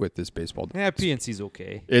for it with this baseball. Yeah, PNC's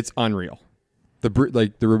okay. It's unreal.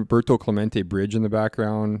 The Roberto Clemente Bridge in the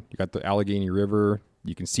background. You got the Allegheny River.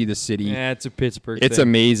 You can see the city. Yeah, it's a Pittsburgh It's thing.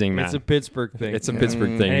 amazing, man. It's a Pittsburgh thing. It's a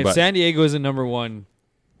Pittsburgh thing. and if But San Diego isn't number one,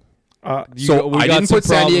 So we I got didn't some put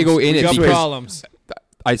San Diego problems. in We it got because problems.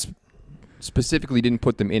 I specifically didn't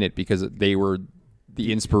put them in it because they were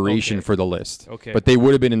the inspiration Okay. for the list. Okay. But they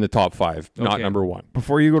would have been in the top 5, not Okay. number 1.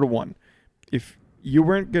 Before you go to 1, if you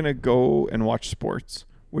weren't gonna go and watch sports,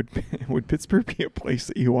 would Pittsburgh be a place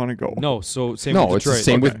that you want to go? No, so same No, with it's the Detroit.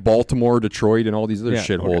 same Okay. with Baltimore, Detroit, and all these other Yeah,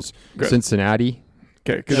 shitholes. Good. Cincinnati.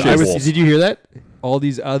 Okay, Shit because I was hole. Did you hear that? All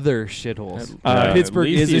these other shitholes. Pittsburgh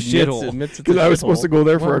At least is a he admits- shithole. admits it's a because I was supposed to shithole. go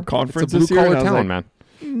there for Well, a conference it's a this blue year, and collar I was town,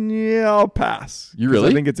 like, man. yeah, I'll pass. You 'Cause really?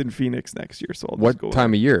 I think it's in Phoenix next year, so I'll just What go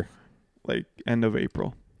time of year? like end of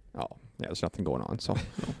April. Oh, yeah, there's nothing going on. So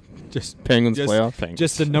Just Penguins Just- playoff. thanks.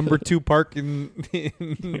 just the number 2 park in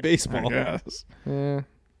baseball. Yes.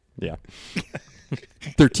 Yeah.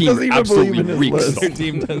 Their team Doesn't even absolutely believe in his reeks. list. though. Their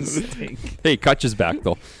team does stink. Hey, Kutch is back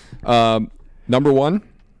though. Number 1,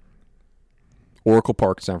 Oracle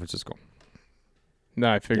Park, San Francisco.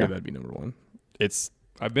 No, I figured Yeah. that'd be number 1. It's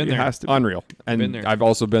I've been It there. has to be. unreal, and Been there. I've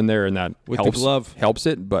also been there, and that With the helps glove. helps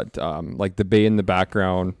it. But like the bay in the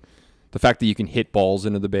background, the fact that you can hit balls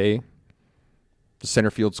into the bay, the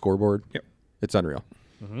center field scoreboard. Yep. It's unreal.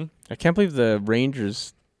 Mm-hmm. I can't believe the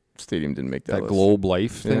Rangers stadium didn't make that, That list. Globe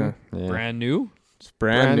Life thing. Yeah. Brand new. It's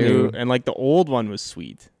brand, brand new. new. And like the old one was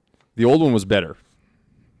sweet. The old one was better.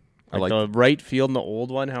 I Like like the right field and the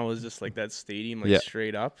old one, how it was just like that stadium, like Yeah.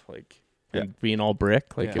 straight up, like Yeah. and being all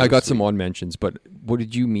brick. Like Yeah. it I was got sweet. some odd mentions, but what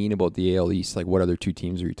did you mean about the AL East? Like, what other 2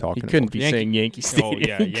 teams are you talking You couldn't about? be Yankee- saying Yankee Oh Stadium.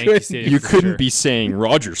 yeah, You Yankee couldn't. Stadium. You for couldn't sure. be saying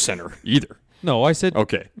Rogers Center either. No, I said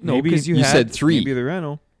Okay. no Maybe because you You had said 3. Maybe the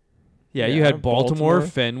Reno. yeah, you Yeah, had Baltimore, Baltimore.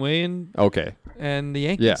 Fenway, and Okay. the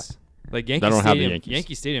Yankees. Yeah. Like Yankee I don't have the Stadium. Yankees.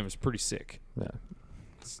 Yankee Stadium is pretty sick. Yeah.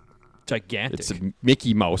 Gigantic. It's a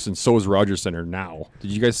Mickey Mouse, and so is Rogers Center now.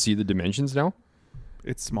 Did you guys see the dimensions now?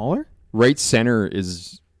 It's smaller. Right center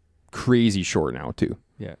is crazy short now too.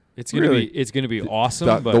 yeah, it's gonna Really? be awesome.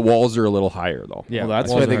 The, but the walls are a little higher though. yeah, Well, that's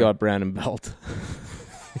walls why they are- got Brandon Belt.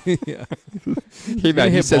 yeah, Hey gonna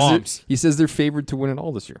man, hit bombs. he says they're favored to win it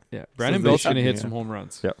all this year. yeah. Brandon they Belt's should gonna be, hit yeah. some home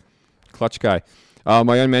runs. Yeah. Clutch guy.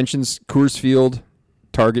 My unmentions Coors Field,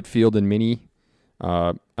 Target Field, and Mini,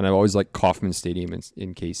 and I've always liked Kauffman Stadium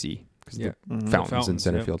in KC because Yeah. the Mhm. fountains in Fountains,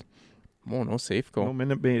 center yeah. field. Oh, no safe goal. No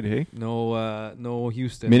Minute Maid, hey. No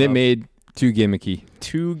Houston. Minute love. Maid, too gimmicky.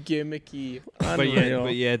 Too gimmicky. but Unreal.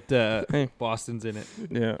 yet Hey. Boston's in it.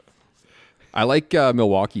 Yeah. I like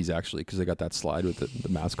Milwaukee's actually because they got that slide with the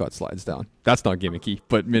mascot slides down. That's not gimmicky,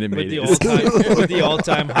 but Minute With Maid the is.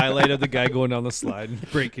 all-time highlight of the guy going down the slide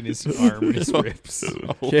and breaking his arm and his ribs.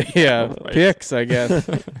 Okay, yeah. Picks, I guess.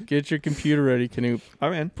 Get your computer ready, Canoop.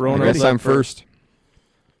 I'm in. Brown I'm I I guess guess ready. I'm first.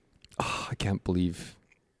 Oh, I can't believe.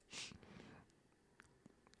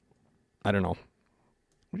 I don't know.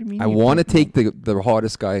 What do you mean? I you want to don't know? take the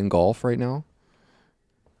hottest guy in golf right now,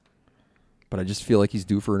 but I just feel like he's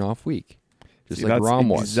due for an off week, just See, like that's Rom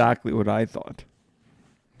was. exactly what I thought.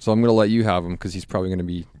 So I'm going to let you have him because he's probably going to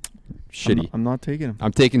be shitty. I'm not taking him.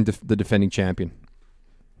 I'm taking the defending champion.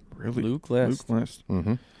 Really? Luke List. Luke List.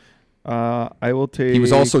 Mm-hmm. I will take. He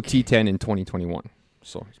was also T10 in 2021,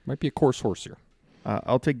 so it might be a course horse here.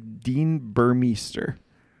 I'll take Dean Burmeister.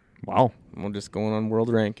 Wow. We're just going on world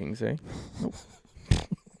rankings, eh? Nope.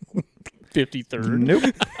 53rd.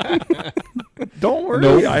 Nope. Don't worry.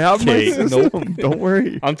 Nope. I have my Okay. system. Don't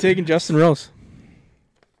worry. I'm taking Justin Rose.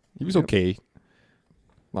 He was okay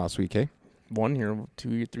last week, eh? Won here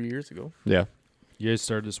 3 years ago. Yeah. You guys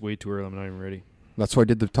started this way too early. I'm not even ready. That's why I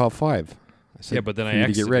did the top 5. I said Yeah, but then for I you to get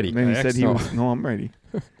exited. ready. And then he I said he exited. was. No, I'm ready.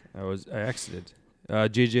 I exited.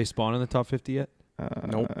 JJ Spawn in the top 50 yet? Nope.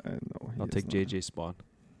 No, he I'll is take not. JJ Spawn.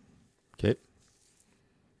 Okay.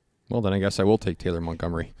 Well, then I guess I will take Taylor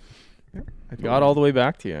Montgomery. I thought- Got all the way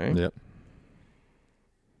back to you, eh? Yep.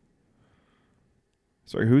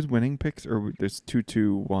 Sorry, who's winning picks? Or there's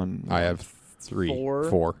 2-2-1. I have 3. Four.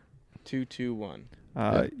 4. 2, 2, 1.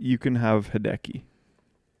 You can have Hideki.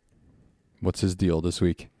 What's his deal this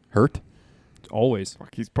week? Hurt? Always.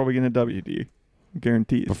 Fuck, he's probably gonna WD.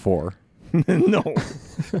 Guaranteed. Before. No.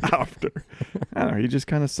 After. I don't know. He just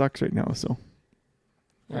kind of sucks right now. So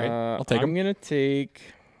All right, I'll take I'm him. going to take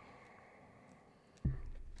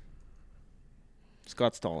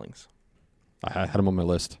Scott Stallings. I had him on my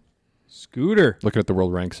list. Scooter. Looking at the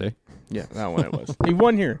world ranks, eh? Yeah, that one it was. He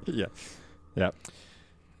won here. Yeah. Yeah.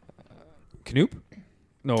 Knoop?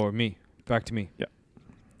 No, or me. Back to me.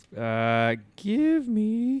 Yeah. Give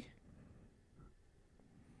me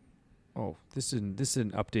Oh, this is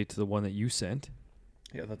an update to the one that you sent.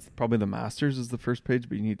 Yeah, that's probably the Masters is the first page,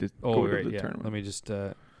 but you need to go to the tournament. Let me just.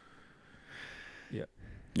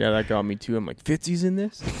 Yeah, that got me too. I'm like, Fitzy's in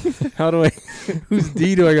this? How do I? Whose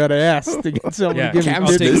D do I gotta ask to get someone Yeah, to give me I'll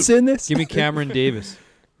take Fitzy's in this? Give me Cameron Davis.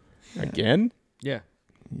 Again? Yeah,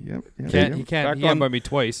 Yep. he Back can't buy me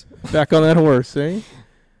twice. Back on that horse, eh?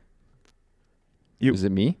 You- Is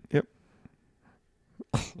it me?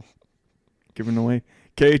 Giving away.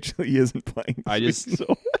 KHL isn't playing. I this just- week,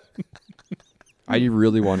 so I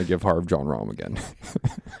really want to give Harv John Rahm again.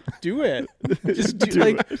 Do it. Just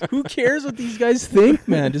do who cares what these guys think,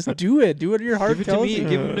 man? Just do it. Do what your heart Give it to tells me. you.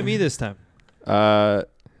 Give him to me this time.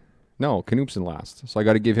 No, Knoop's in last, so I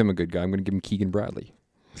got to give him a good guy. I'm going to give him Keegan Bradley.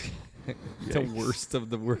 The worst of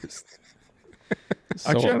the worst.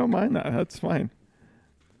 actually, I don't mind that. That's fine.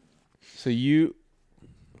 So he's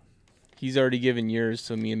already given yours,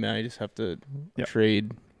 so me and Matt just have to Yep.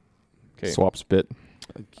 trade. Okay. Swap spit.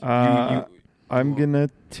 I'm gonna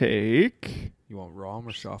take. You want Rahm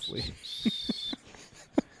or Shoffley?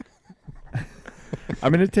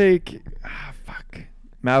 I'm gonna take.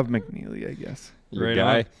 Mav McNeely, I guess. Your Right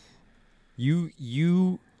guy. on.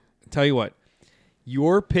 You tell you what.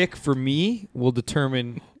 Your pick for me will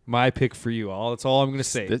determine my pick for you. That's all I'm going to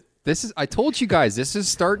say. This is. I told you guys this is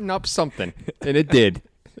starting up something, and it did.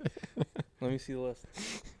 Let me see the list.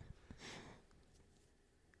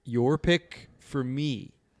 Your pick for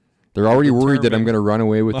me. They're already worried that I'm Determine going to run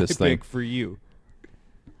away with My this thing. pick for you.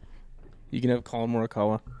 You can have Colin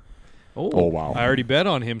Morikawa. Oh, wow. I already bet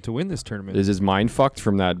on him to win this tournament. Is his mind fucked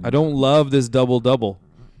from that? I don't love this double-double.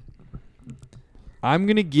 I'm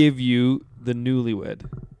going to give you the newlywed.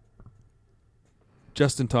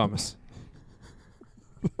 Justin Thomas.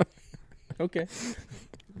 Okay.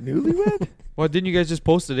 Newlywed? What, didn't you guys just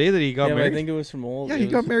post today that he got Yeah, but married? I think it was from old. Yeah, it he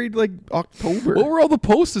was- got married like October. What were all the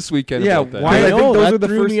posts this weekend? Yeah, about that? why? I I know, think those that are the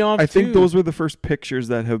threw first. me off I think too. those were the first pictures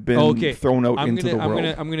that have been Okay. thrown out I'm into gonna, the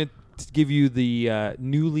world. I'm gonna give you the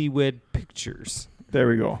newlywed pictures. There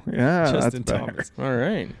we go. Yeah, Justin that's better. Thomas. All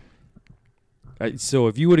right. So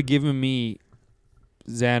if you would have given me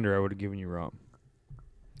Xander, I would have given you Rahm.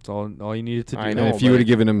 That's all you needed to do. I And know, if you but- would have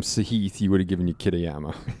given him Sahith, you would have given you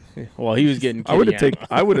Kitayama. Well, he was getting. I would have Kitayama. taken.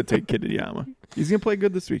 I would have taken Kitayama. He's gonna play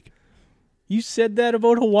good this week. You said that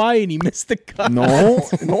about Hawaii, and he missed the cut. No,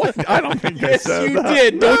 I don't think I Yes, said you that.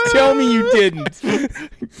 did. Don't tell me you didn't.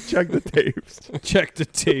 Check the tapes. Check the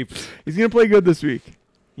tape. He's gonna play good this week.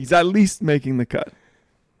 He's at least making the cut.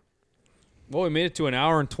 Well, we made it to an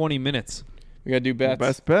hour and 20 minutes. We gotta do bets.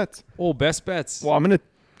 Best bets. Oh, best bets. Well,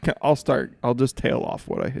 I'll start. I'll just tail off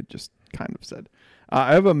what I had just kind of said.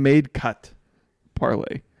 I have a made cut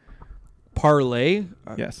parlay. Parlay?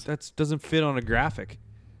 Yes. That doesn't fit on a graphic.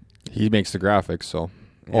 He makes the graphics, so.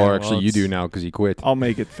 Yeah, or well, actually, you it's- do now because he quit. I'll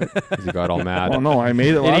make it fit. 'Cause he got all mad. Well, no, I made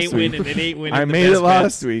it It last ain't week. winning. It ain't winning. I the made it best last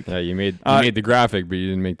bets. week. Yeah, you made Uh, the graphic, but you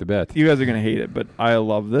didn't make the bet. You guys are gonna hate it, but I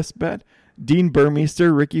love this bet. Dean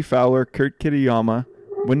Burmeister, Ricky Fowler, Kurt Kitayama,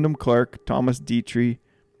 Wyndham Clark, Thomas Dietrich,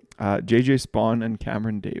 JJ Spawn, and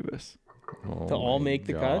Cameron Davis. Oh To all my make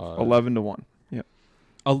the cut? God. 11-1. Yeah.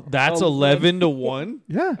 That's 11-1.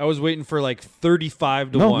 Yeah. I was waiting for like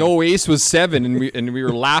 35-1. No, ace was 7, and we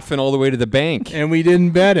were laughing all the way to the bank. And we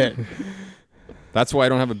didn't bet it. That's why I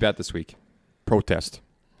don't have a bet this week. Protest.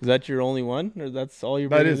 Is that your only one, or that's all you're?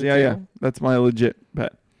 That bringing is, to the yeah, yeah. table? That's my legit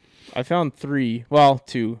bet. I found 3. Well,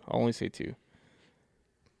 2. I'll only say 2.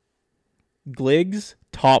 Gliggs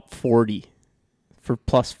top 40 for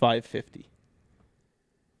plus 550.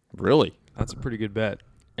 Really? That's a pretty good bet.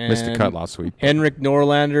 And Missed a cut last week. Henrik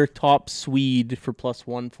Norlander top Swede for plus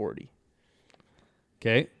 140.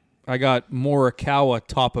 Okay. I got Morikawa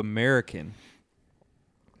top American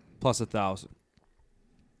plus 1,000.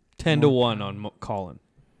 10-1 on Colin.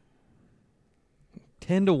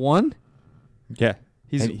 10-1? Yeah.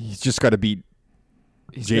 He's He's just got to beat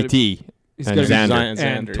he's JT He's and gotta be Xander. and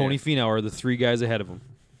Xander, Tony yeah. Finau are the 3 guys ahead of him.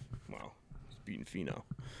 Wow, he's beating Finau.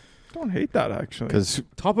 Don't hate that, actually. Because,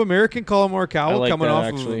 Top American Colin Morikawa I like coming that, off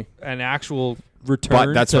actually. of an actual return.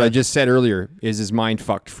 but that's to- what I just said earlier. Is his mind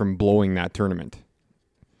fucked from blowing that tournament?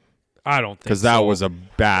 I don't think Because that so. was a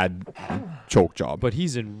bad choke job. But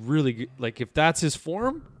he's in really good. Like if that's his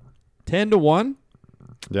form, 10-1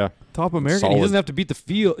 yeah. top American. Solid. He doesn't have to beat the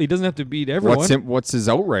field. He doesn't have to beat everyone. What's his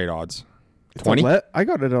outright odds? It's 20? I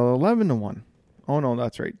got it at 11-1. Oh, no,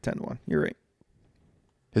 that's right. 10-1. You're right.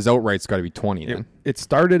 His outright's got to be 20 then. It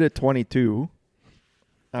started at 22.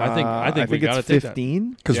 I think we gotta it's take that.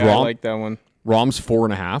 15. Because Yeah, I like that one. Rom's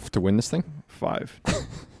 4.5 to win this thing. 5.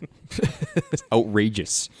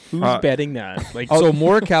 Outrageous. Who's Uh, betting that? Like, So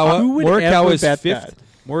Morikawa, who would Morikawa ever is bet fifth. that?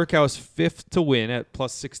 Morikawa's 5th to win at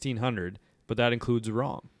plus 1,600, but that includes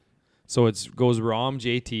Rahm. So it goes Rahm,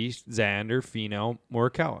 JT, Xander, Finau,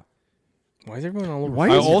 Morikawa. Why is everyone all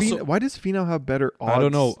over? Why does Finau have better odds? I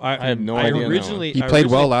don't know. I have no idea. Originally, He played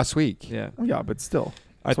well last week. Yeah. Yeah, but still.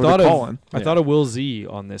 I So thought did of Colin. I thought of Will Z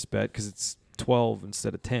on this bet because it's 12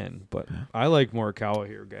 instead of 10. But I like Morikawa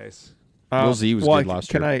here, guys. Will Z was good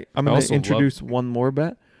last year. I'm I going also to introduce one more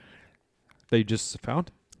bet. That you just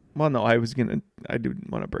found? Well, no, I didn't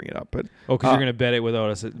want to bring it up, but Oh, because you're going to bet it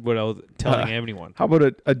without telling anyone. how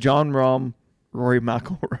about a John Rahm, Rory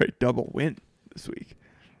McIlroy double win this week?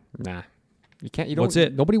 Nah. You can't. You don't. What's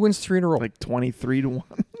it? Nobody wins 3 in a row. Like 23-1.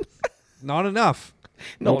 Not enough.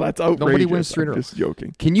 No, that's outrageous. Nobody wins 3 in a I'm row. just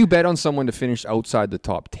joking. Can you bet on someone to finish outside the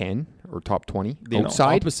top 10 or top 20? The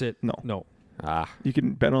Outside? opposite. No. No. Ah, You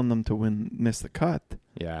can bet on them to miss the cut.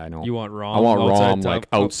 yeah, I know. You want Rahm. I want outside Rahm top- like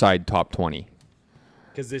outside top 20.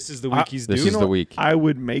 Because this is the week he's due. This is the week. I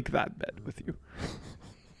would make that bet with you.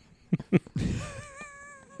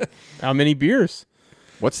 How many beers?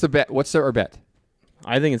 What's the bet? What's our bet?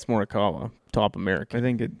 I think it's Morikawa, top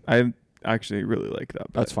American. I actually really like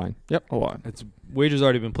that bet. That's fine. Yep. A lot. It's wager's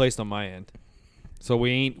already been placed on my end, so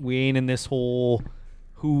we ain't in this whole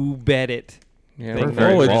who bet it. Yeah, Perfect. oh,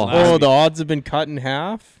 Very well. oh, the odds have been cut in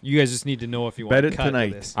half. You guys just need to know if you Bet want it to cut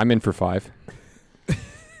tonight. this. I'm in for 5.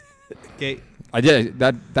 Okay. I did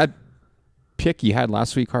that pick you had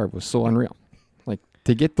last week, Harv, was so unreal. Like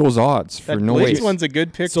to get those odds for That no Blades way. one's a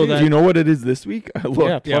good pick. So too. Do you know what it is this week? I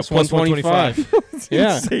looked. yeah, plus plus 125.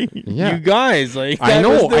 Yeah. Insane. Yeah. You guys, like I that know.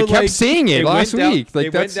 was the, I kept like, saying it last week. They Like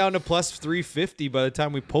went that's down to plus 350 by the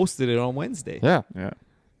time we posted it on Wednesday. yeah. Yeah. I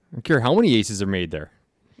don't care how many aces are made there.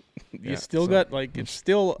 You still got like it's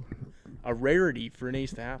still a rarity for an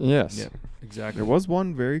ace to happen. Yes. Yeah, exactly. There was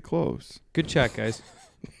one very close. Good check, guys.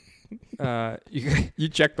 You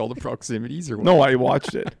checked all the proximities or what? No, I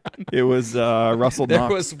watched it. It was Russell there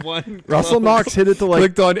Knox. was one. Russell close. Knox hit it to like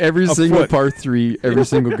Clicked on every a single foot. par 3, every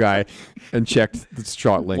single guy, and checked the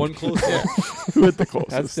shot length. One close. Yeah. who hit the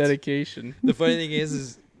closest. That's dedication. The funny thing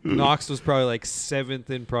is Knox was probably like 7th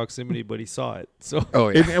in proximity, but he saw it. So Oh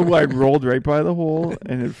yeah. I rolled right by the hole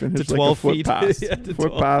and it finished To like 12 a foot feet. past. Yeah, to foot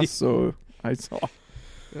 12 past, feet. so I saw.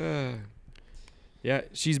 yeah,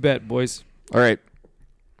 she's bet, boys. All right.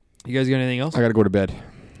 You guys got anything else? I got to go to bed.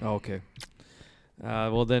 Oh, okay.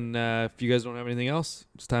 Well then, if you guys don't have anything else,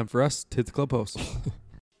 it's time for us to hit the clubhouse.